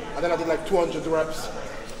 reps, and then I did like 200 reps.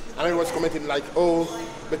 And everyone's commenting like, oh,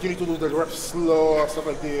 but you need to do the reps slow or stuff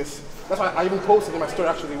like this. That's why I even posted in my story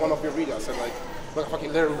actually one of your videos. I said like, look,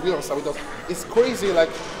 fucking they're real stuff. It's crazy.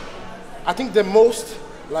 Like, I think the most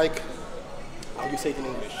like, how do you say it in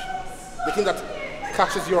English? The thing that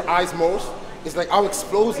catches your eyes most is like how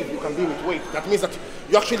explosive you can be with weight. That means that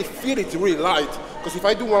you actually feel it really light. Because if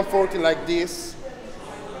I do 140 like this,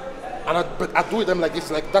 and but I do them like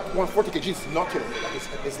this, like that 140 kg is nothing. Like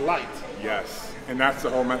it's light. Yes, and that's the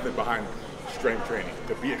whole method behind strength training,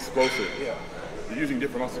 to be explosive. Yeah. You're using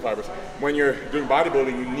different muscle fibers. When you're doing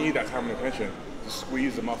bodybuilding, you need that time and attention to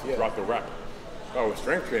squeeze the muscle throughout the rep. Oh, with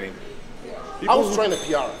strength training, I was trying to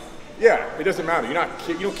PR. Yeah, it doesn't matter. You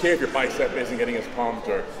don't care if your bicep isn't getting as pumped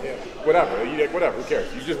or whatever. Whatever, who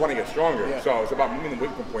cares? You just want to get stronger. Yeah. So it's about moving the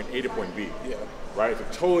weight from point A to point B. Yeah. Right? It's a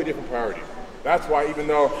totally different priority. That's why even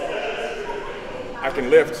though I can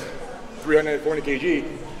lift 340 kg,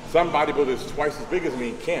 some bodybuilders twice as big as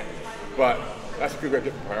me can't. But that's because we have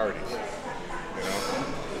different priorities. You know?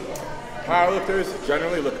 Powerlifters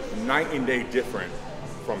generally look night and day different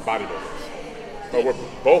from bodybuilders. But we're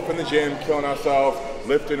both in the gym, killing ourselves,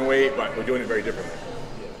 lifting weight, but we're doing it very differently.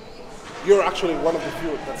 You're actually one of the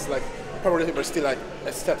few that's like powerlifting, but still like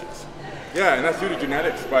aesthetics. Yeah, and that's due to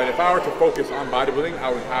genetics. But if I were to focus on bodybuilding,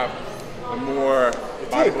 I would have a more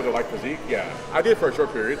bodybuilder-like physique. Yeah, I did for a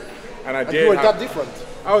short period, and I did. You were that different.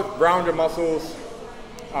 I was rounder muscles,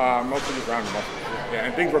 mostly just rounder muscles. Yeah,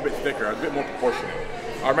 and things were a bit thicker. I was a bit more proportionate.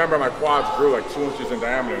 I remember my quads grew like 2 inches in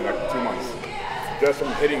diameter in like 2 months, just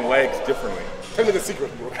from hitting legs differently. Tell me the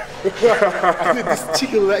secret, bro. I need these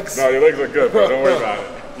chicken legs. No, your legs look good, bro. Don't worry about it.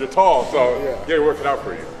 You're tall, so yeah, it works it out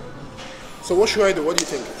for you. So what should I do? What do you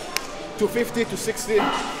think? 250, 260,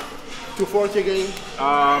 240 again?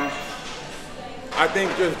 I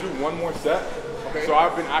think just do one more set. Okay. So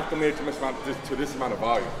I've been acclimated to this amount of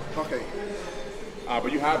volume. Okay.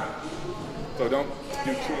 But you haven't. So don't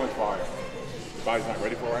do too much volume. Your body's not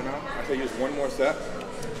ready for it right now. I say just one more set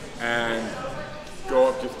and go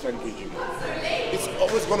up just 10 kg more. It's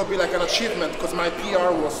always going to be like an achievement because my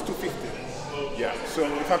PR was 250. Yeah. So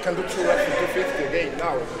if I can do 2 reps for 250 again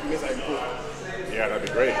now, it means I improved. Yeah, that'd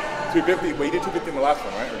be great. 250, well you did 250 in the last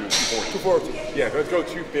one, right? Or do 240? 240. Yeah, let's go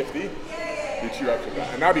 250. Do 2 reps of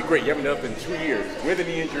that. And that'd be great. You haven't done it in 2 years. With a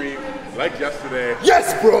knee injury, legs yesterday.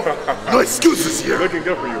 Yes, bro! No excuses here. It's looking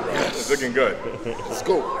good for you, bro. Yes. It's looking good. Let's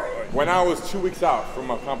go. When I was 2 weeks out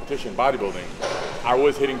from a competition bodybuilding, I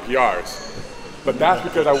was hitting PRs. But that's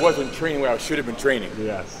because I wasn't training where I should have been training.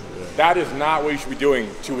 Yes. Yeah. That is not what you should be doing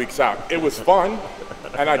 2 weeks out. It was fun,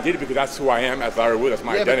 and I did it because that's who I am as Larry Wood. That's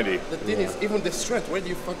my identity. The thing is, even the strength, where do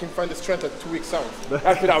you fucking find the strength at 2 weeks out?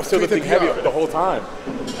 That's because I was still lifting heavy the whole time.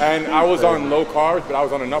 And I was on low carbs, but I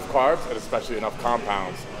was on enough carbs, and especially enough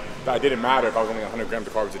compounds, that it didn't matter if I was only 100 grams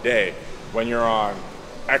of carbs a day. When you're on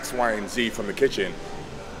X, Y, and Z from the kitchen,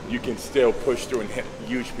 you can still push through and hit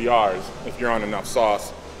huge PRs if you're on enough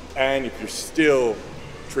sauce, and if you're still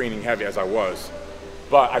training heavy as I was.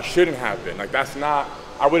 But I shouldn't have been. Like, that's not,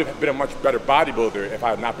 I would have been a much better bodybuilder if I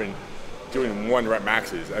had not been doing 1 rep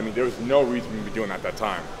maxes. I mean, there was no reason for me to be doing that at that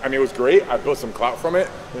time. I mean, it was great. I built some clout from it,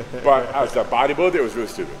 but as a bodybuilder, it was really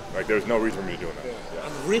stupid. Like, there was no reason for me to doing that. Yeah.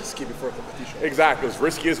 And risky before a competition. Exactly, it was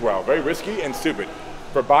risky as well. Very risky and stupid.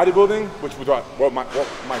 For bodybuilding, which was what my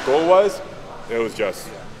goal was, it was just,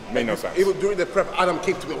 made no sense. Even during the prep, Adam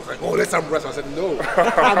came to me and was like, oh, let's rest. I said, no,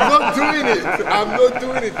 I'm not doing it. I'm not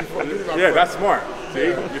doing it before doing my prep. That's smart. See,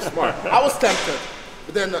 you're smart. I was tempted,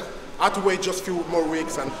 but then I had to wait just a few more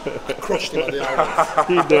weeks and I crushed him at the hours.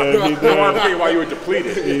 He did. He I want to did. see why you were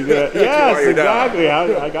depleted. He did. Yes, exactly.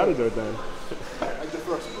 I got to do it then. Like the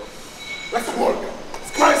first, bro. Let's work.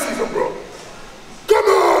 It's cry season, bro. Come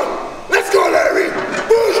on. Let's go, Larry.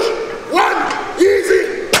 Push. 1.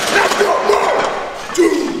 Easy. Let's go. 1,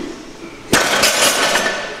 2.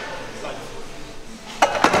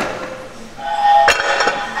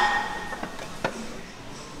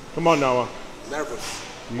 Come on, Noah. Nervous.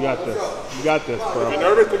 You got this. You got this, If bro. you're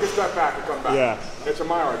nervous, take a step back and come back. Yeah. Get your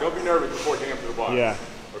mind right. Don't be nervous before getting up to the bar. Yeah.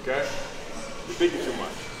 Okay? You're thinking too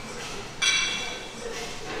much.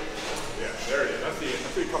 Yeah, there it is. I see it. I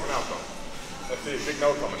see it coming out, though. I see a big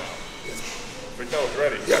no coming out. Big no's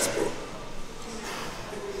ready. Yes, bro.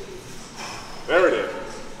 There it is.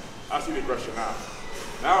 I see the aggression now.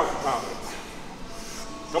 Now it's the confidence.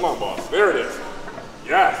 Come on, boss. There it is.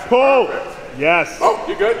 Yes. Pull. Perfect. Yes. Oh,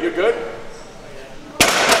 you're good. You're good.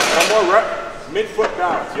 One more rep. Mid-foot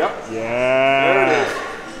balance. Yep. Yeah. There it is.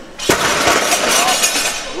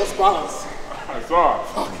 Lost balance. I saw.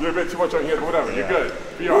 You're a bit too much on here, but whatever. You're good.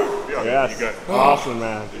 Be on. Be on. Yes. You're good. Awesome,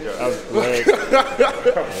 man. You're good. That was great.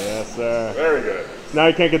 Yes, sir. Very good. Now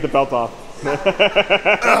you can't get the belt off.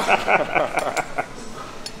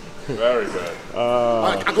 Very good.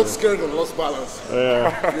 I got scared and lost balance.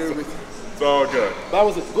 Yeah. It's all good. That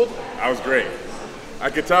was it. Good. That was great. I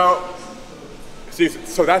could tell. See,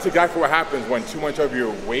 so that's exactly what happens when too much of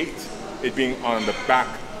your weight is being on the back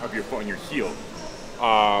of your foot and your heel.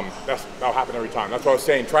 That'll happen every time. That's what I was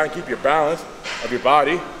saying. Try and keep your balance of your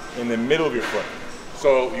body in the middle of your foot,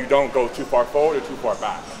 so you don't go too far forward or too far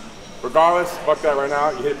back. Regardless, fuck that right now.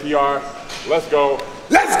 You hit PR. Let's go.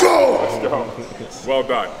 Let's go. Let's go. Well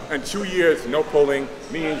done. And 2 years, no pulling,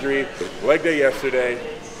 knee injury, leg day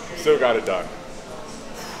yesterday. Still got it done.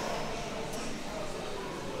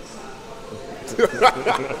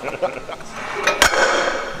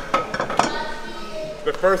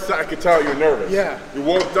 The first set I could tell you were nervous. Yeah. You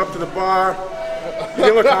walked up to the bar. You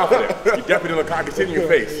didn't look confident. You definitely didn't look confident. I could see it in your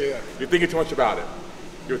face. Yeah. You're thinking too much about it.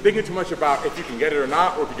 You're thinking too much about if you can get it or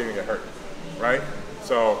not, or if you're gonna get hurt, right?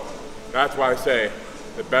 So that's why I say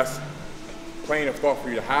the best plane of thought for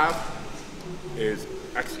you to have is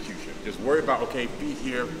execution. Just worry about, okay, feet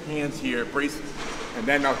here, hands here, brace, and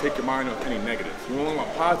then now take your mind off any negatives. You only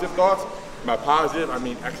want positive thoughts. By positive, I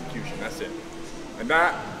mean execution. That's it. And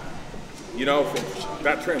that, you know,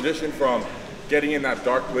 that transition from getting in that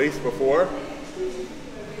dark place before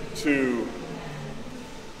to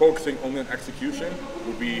focusing only on execution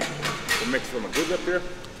would be the mix from a good lifter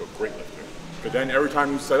to a great lifter. Because then every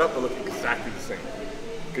time you set up, it'll look exactly the same.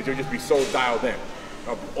 Because you'll just be so dialed in.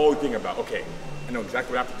 I'll be always thinking about, okay, I know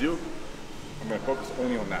exactly what I have to do. I'm gonna focus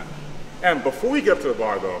only on that. And before we get up to the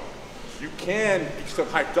bar though, you can get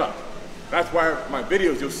yourself hyped up. That's why my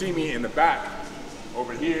videos, you'll see me in the back,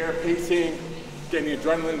 over here, pacing, getting the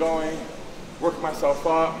adrenaline going, working myself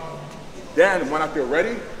up. Then when I feel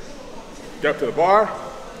ready, get up to the bar,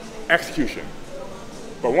 execution.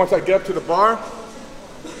 But once I get up to the bar,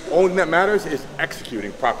 only thing that matters is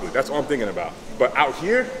executing properly. That's all I'm thinking about. But out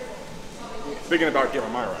here, thinking about getting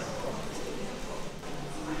my mind right.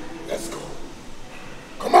 Let's go.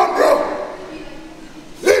 Come on, bro.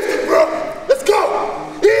 Lift it, bro. Let's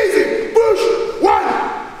go. Easy. Push. 1.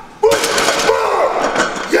 Push. 4.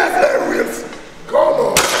 Yes, there, Wheels. Come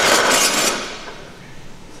on.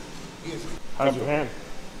 How's your hand?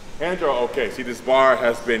 Hands are okay. See, this bar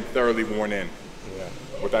has been thoroughly worn in. Yeah.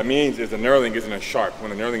 What that means is the knurling isn't as sharp.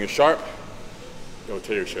 When the knurling is sharp, it'll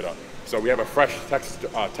tear your shit up. So we have a fresh Texas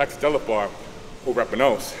deadlift bar over at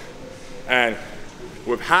Benos. And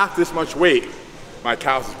with half this much weight, my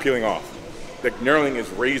callus is peeling off. The knurling is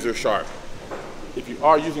razor sharp. If you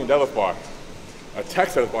are using a deadlift bar, a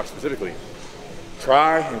Texas deadlift bar specifically,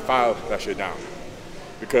 try and file that shit down.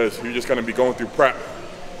 Because you're just gonna be going through prep,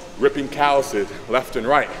 ripping calluses left and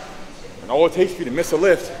right. And all it takes for you to miss a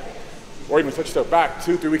lift, or even touch yourself back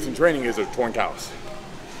 2-3 weeks in training is a torn callus.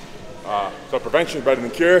 So prevention is better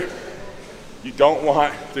than cure. You don't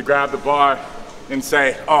want to grab the bar and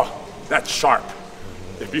say, oh, that's sharp.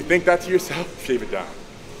 If you think that to yourself, shave it down.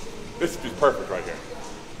 This is perfect right here.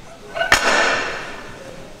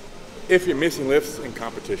 If you're missing lifts in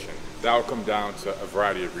competition, that will come down to a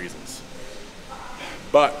variety of reasons.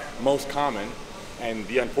 But most common, and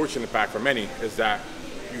the unfortunate fact for many, is that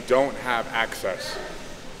you don't have access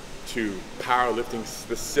to powerlifting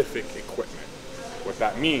specific equipment. What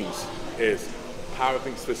that means is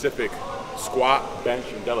powerlifting specific squat, bench,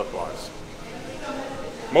 and deadlift bars.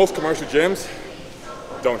 Most commercial gyms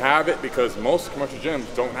don't have it because most commercial gyms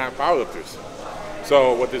don't have powerlifters.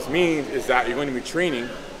 So what this means is that you're going to be training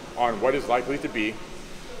on what is likely to be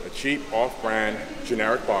a cheap, off-brand,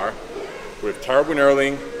 generic bar with terrible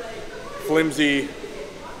knurling, flimsy,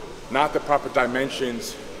 not the proper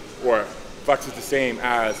dimensions or flexes the same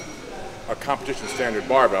as a competition standard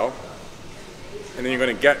barbell. And then you're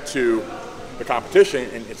going to get to the competition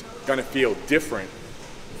and it's going to feel different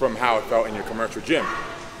from how it felt in your commercial gym.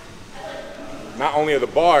 Not only are the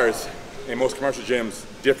bars in most commercial gyms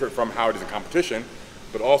different from how it is in competition,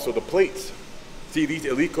 but also the plates. See, these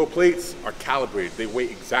Eleiko plates are calibrated. They weigh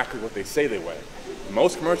exactly what they say they weigh. In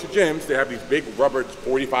most commercial gyms, they have these big rubber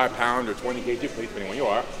 45-pound or 20 kg plates, depending on where you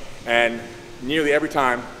are, and nearly every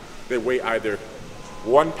time they weigh either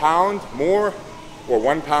 1 pound more or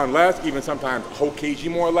 1 pound less, even sometimes a whole kg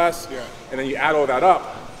more or less. Yeah. And then you add all that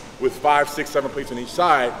up with 5, 6, 7 plates on each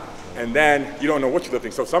side, and then you don't know what you're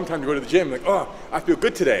lifting. So sometimes you go to the gym like, oh, I feel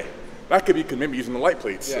good today. That could be because maybe using the light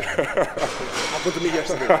plates. Yeah. Happened to me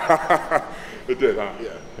yesterday. It did, huh?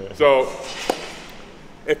 Yeah. So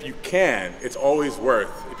if you can, it's always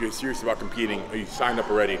worth, if you're serious about competing or you signed up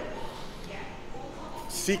already,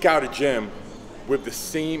 seek out a gym with the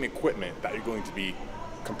same equipment that you're going to be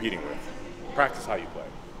competing with. Practice how you play,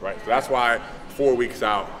 right? So that's why 4 weeks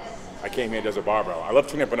out, I came here as a barbell. I love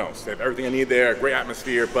Training Panos. They have everything I need there, great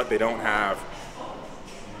atmosphere, but they don't have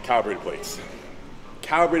calibrated plates.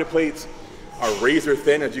 Calibrated plates are razor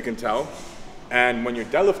thin, as you can tell. And when you're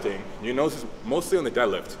deadlifting, you notice mostly on the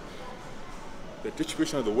deadlift, the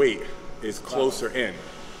distribution of the weight is closer in,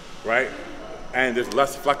 right? And there's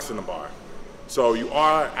less flex in the bar. So you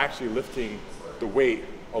are actually lifting the weight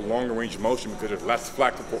a longer range of motion because there's less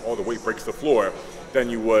flex before all the weight breaks the floor than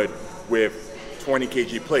you would with 20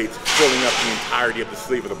 kg plates filling up the entirety of the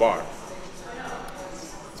sleeve of the bar.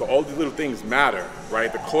 So all these little things matter, right?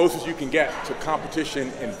 The closest you can get to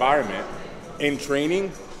competition environment in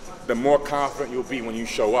training, the more confident you'll be when you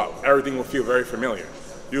show up. Everything will feel very familiar.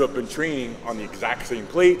 You have been training on the exact same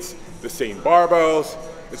plates, the same barbells,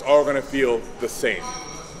 it's all gonna feel the same.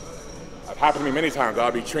 It's happened to me many times.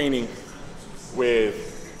 I'll be training with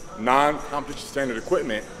non-competition standard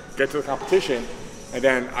equipment, get to the competition, and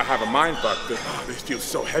then I have a mind fuck that, oh, this feels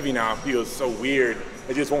so heavy now, it feels so weird,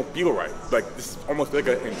 it just won't feel right. Like, this is almost like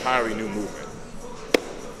an entirely new movement.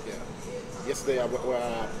 Yeah. Yesterday,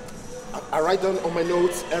 I write down on my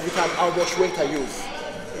notes every time how much weight I use.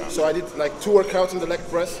 Yeah. So I did like 2 workouts in the leg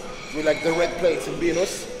press with like the red plates in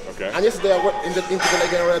Venus. Okay. And yesterday I went into the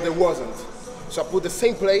leg area there wasn't. So I put the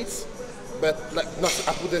same plates, but like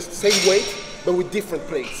I put the same weight, but with different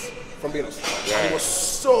plates from Venus. Yeah. And it was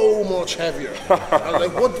so much heavier. I was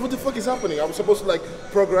like, what the fuck is happening? I was supposed to like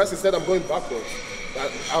progress, instead I'm going backwards.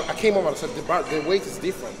 I came over and said the weight is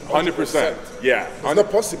different. 100%. Yeah. It's not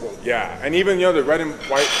possible. Yeah. And even the red and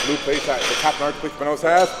white blue plates that the Captain Arc plates Panos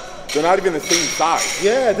has, they're not even the same size.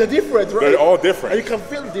 Yeah, they're different, right? They're all different. And you can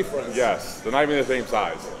feel the difference. Yes, they're not even the same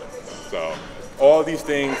size. So all these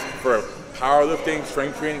things for powerlifting,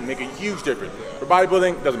 strength training make a huge difference. For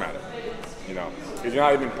bodybuilding, it doesn't matter. Because you're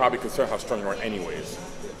not even probably concerned how strong you are anyways.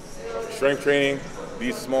 Strength training,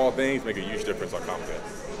 these small things make a huge difference on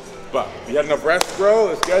confidence. But you had enough rest, bro.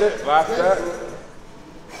 Let's get it. Last set.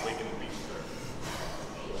 Awaken the beast,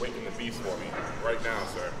 sir. Awaken the beast for me right now,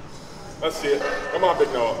 sir. Let's see it. Come on,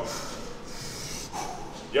 Big Noah.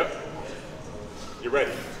 Yep. You're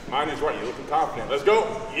ready. Mine is right. You're looking confident. Let's go.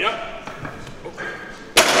 Yep.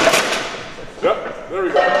 Yep. There we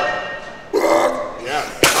go. Yeah.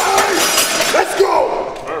 Let's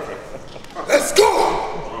go! Perfect. Let's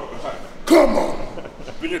go! Come on!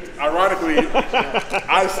 Ironically,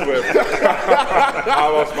 I slipped. I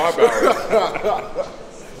lost my balance.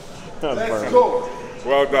 Let's go!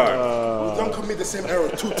 Well done. Don't commit the same error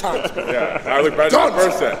 2 times, bro. Yeah, I look better than the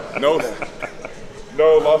first set.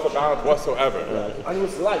 No loss of balance whatsoever. And it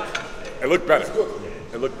was light. It looked better. It's good.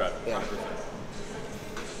 It looked better. Yeah.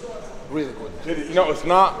 Really good. It's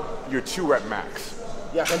not your 2 rep max.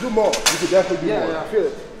 Yeah, I can do more. You could definitely do more. Yeah, I feel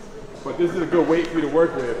it. But this is a good weight for you to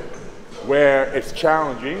work with, where it's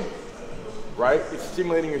challenging, right? It's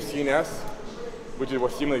stimulating your CNS, which is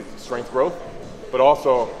what stimulates strength growth. but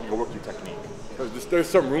also you can work your technique. There's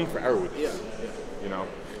some room for error with this. You know,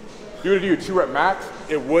 if you were to do your 2 rep max,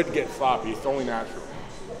 it would get sloppy. It's only natural.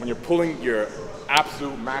 When you're pulling your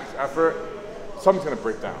absolute max effort, something's gonna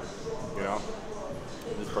break down. You know,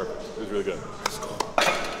 it's perfect. It's really good. Let's go.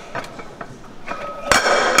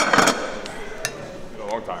 In a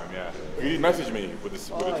long time, yeah. You messaged me with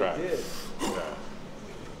the track.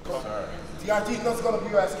 TRT is not gonna be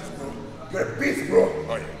your excuse, bro. You're a beast, bro.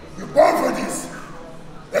 Oh, yeah. You're born for this.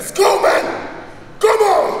 Let's go, man. Come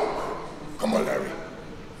on. Come on, Larry.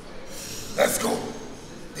 Let's go.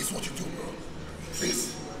 This is what you do, bro.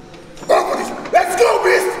 Please. Born for this. Let's go,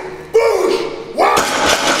 beast. Push. 1.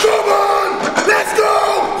 Come on. Let's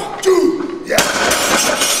go. 2. Yeah.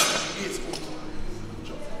 It's good.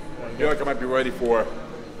 I feel like I might be ready for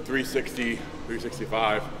 360,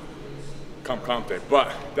 365 come comp day,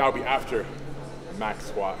 but that'll be after a max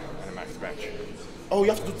squat and a max bench. Oh, you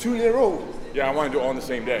have to do 2 in a row. Yeah, I want to do it all on the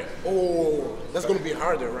same day. Oh, that's gonna be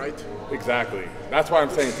harder, right? Exactly. That's why I'm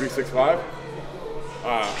saying 365.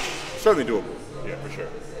 Certainly doable. Yeah, for sure.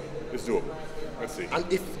 It's doable. Let's see.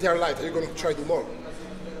 And if they're light, are you gonna try to do more?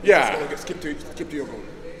 Yeah. It's gonna skip to your goal.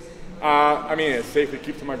 I mean, it's safe to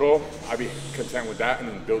keep to my goal. I'd be content with that and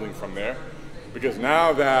then building from there. Because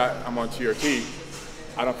now that I'm on TRT,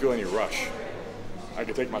 I don't feel any rush. I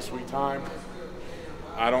can take my sweet time.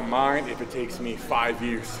 I don't mind if it takes me 5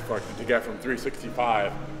 years to get from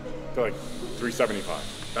 365 to like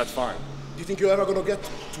 375. That's fine. Do you think you're ever gonna get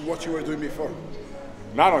to what you were doing before?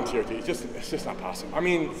 Not on TRT. It's just not possible. I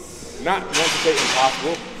mean, not want to say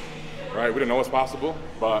impossible, right? We don't know what's possible,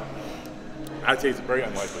 but I'd say it's very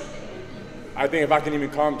unlikely. I think if I can even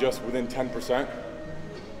come just within 10%,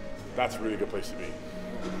 that's a really good place to be.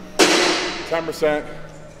 10%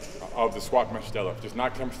 of the squat, bench, deadlift. Just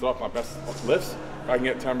knock 10% off my best lifts. If I can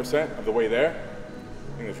get 10% of the way there,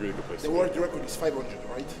 I think that's a really good place The to be. world record is 500,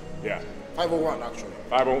 right? Yeah. 501, actually.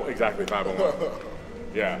 501, exactly, 501.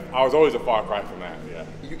 Yeah, I was always a far cry from that, yeah.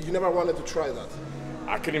 You never wanted to try that?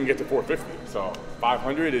 I couldn't even get to 450, so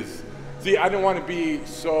 500 is, see, I didn't want to be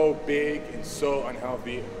so big and so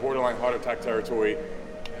unhealthy, borderline heart attack territory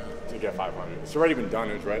to get 500. It's already been done,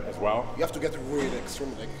 right, as well. You have to get really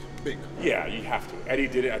extreme, like big. Yeah, you have to. Eddie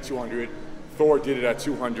did it at 200, Thor did it at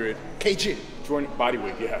 200. kg? 200 body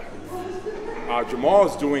weight, yeah. Jamal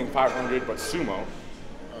is doing 500, but sumo,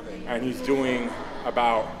 and he's doing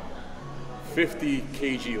about 50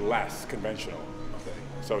 kg less conventional.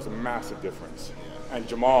 So it's a massive difference. And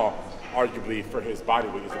Jamal, arguably for his body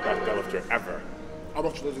weight, is the best deadlifter ever. How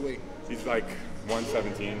much does he weigh? He's like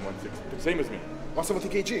 117, 116, same as me. 170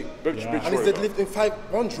 kg? Big And short, he's though. deadlifting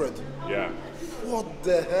 500. Yeah, What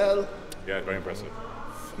the hell? yeah, very impressive.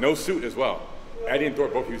 No suit as well. Eddie and Thor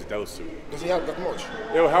both use a deadlift suit. Does he have that much?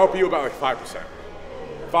 It'll help you about like 5%.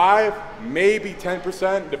 5, maybe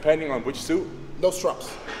 10%, depending on which suit. No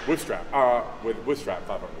straps. With strap, with strap,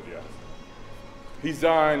 500, yeah. He's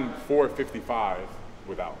done 455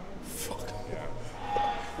 without. Fuck. Yeah,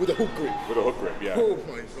 With a hook grip. with a hook grip, yeah. Oh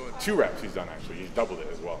my god. 2 reps he's done actually. He's doubled it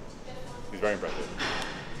as well. He's very impressive.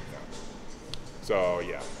 Yeah. So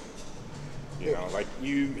yeah, you know, like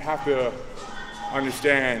you have to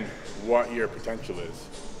understand what your potential is.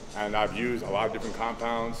 And I've used a lot of different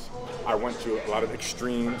compounds. I went to a lot of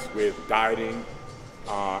extremes with dieting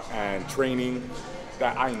and training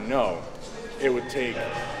that I know it would take,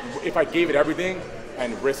 if I gave it everything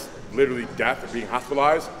and risked literally death or being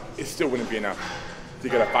hospitalized, it still wouldn't be enough to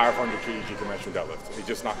get a 500 kg conventional deadlift. It's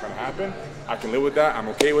just not gonna happen. I can live with that, I'm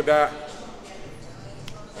okay with that.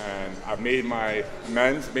 And I've made my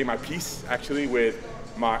amends, made my peace actually with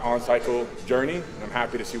my on-cycle journey, and I'm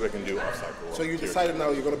happy to see what I can do off-cycle. So you decided now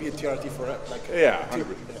you're gonna be a TRT forever? Like, Yeah, 100%.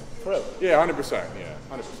 forever? Yeah, 100%, yeah,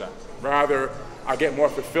 100%. Rather, I get more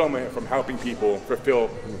fulfillment from helping people fulfill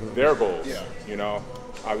their goals. Yeah. You know,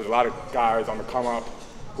 there's a lot of guys on the come up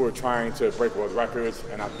who are trying to break world records,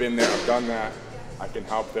 and I've been there, I've done that. I can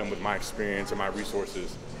help them with my experience and my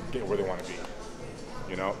resources get where they want to be.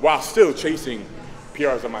 You know, while still chasing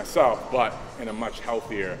PRs of myself, but in a much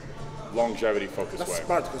healthier, longevity-focused That's way.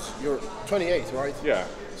 smart because you're 28, right? Yeah,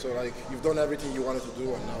 So like you've done everything you wanted to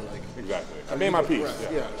do, and now like exactly. I made my peace.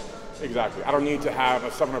 progress. Yeah. Exactly. I don't need to have a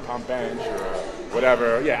 700-pound bench or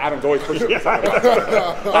whatever. Yeah, Adam's always pushing me.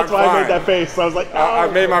 That's why I made that face. I was like, I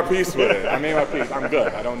made my peace with it. I made my peace. I'm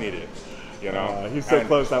good. I don't need it. You know. he's so And,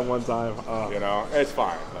 close that one time. You know, it's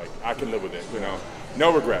fine. Like I can live with it. You know,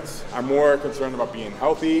 no regrets. I'm more concerned about being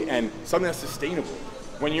healthy and something that's sustainable.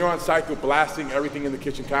 When you're on cycle blasting everything in the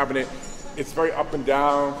kitchen cabinet, it's very up and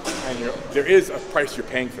down, and there is a price you're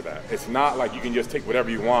paying for that. It's not like you can just take whatever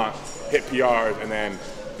you want, hit PRs, and then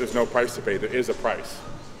there's no price to pay. There is a price.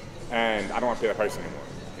 and I don't want to pay that price anymore.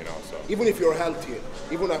 You know, so Even if you're healthy,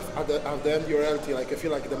 even at the end you're healthy, like I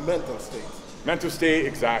feel like the mental state. mental state,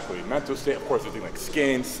 exactly. Mental state, of course, everything like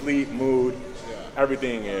skin, sleep, mood,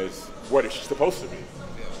 everything is what it's supposed to be.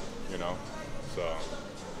 You know,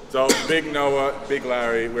 so Big Noah, Big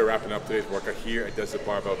Larry, we're wrapping up today's workout here at Desert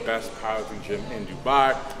Barbell, best powerlifting gym in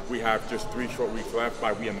Dubai. We have just 3 short weeks left.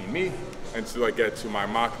 By we, I mean me. Until I get to my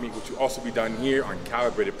mock meet, which will also be done here on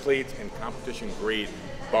calibrated plates and competition grade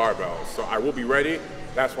barbells. So I will be ready.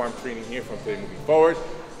 That's why I'm training here from today moving forward.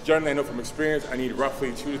 Generally, I know from experience, I need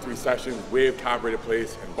roughly 2 to 3 sessions with calibrated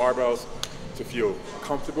plates and barbells to feel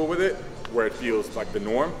comfortable with it, where it feels like the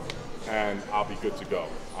norm, and I'll be good to go.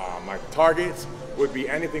 My targets would be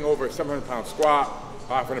anything over a 700-pound squat,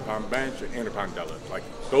 500-pound bench, and 800-pound deadlift. Like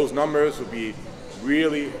those numbers would be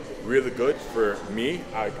really, really good for me.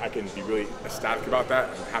 I can be really ecstatic about that.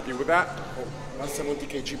 I'm happy with that. 170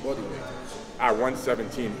 kg body weight. At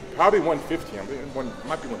 117, probably 115.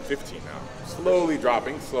 Might be 115 now. Slowly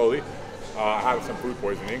dropping, slowly. I had some food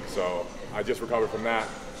poisoning, so I just recovered from that.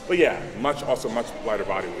 But yeah, much lighter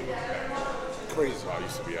body weight. Crazy. So I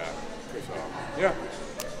used to be at. So yeah.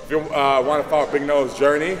 If you want to follow Big Noah's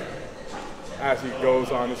journey as he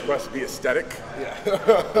goes on this quest to be aesthetic,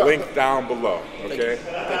 link down below. Okay.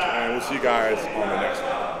 And we'll see you guys on the next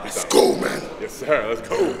one. Let's go, man. Yes, sir. Let's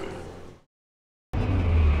go.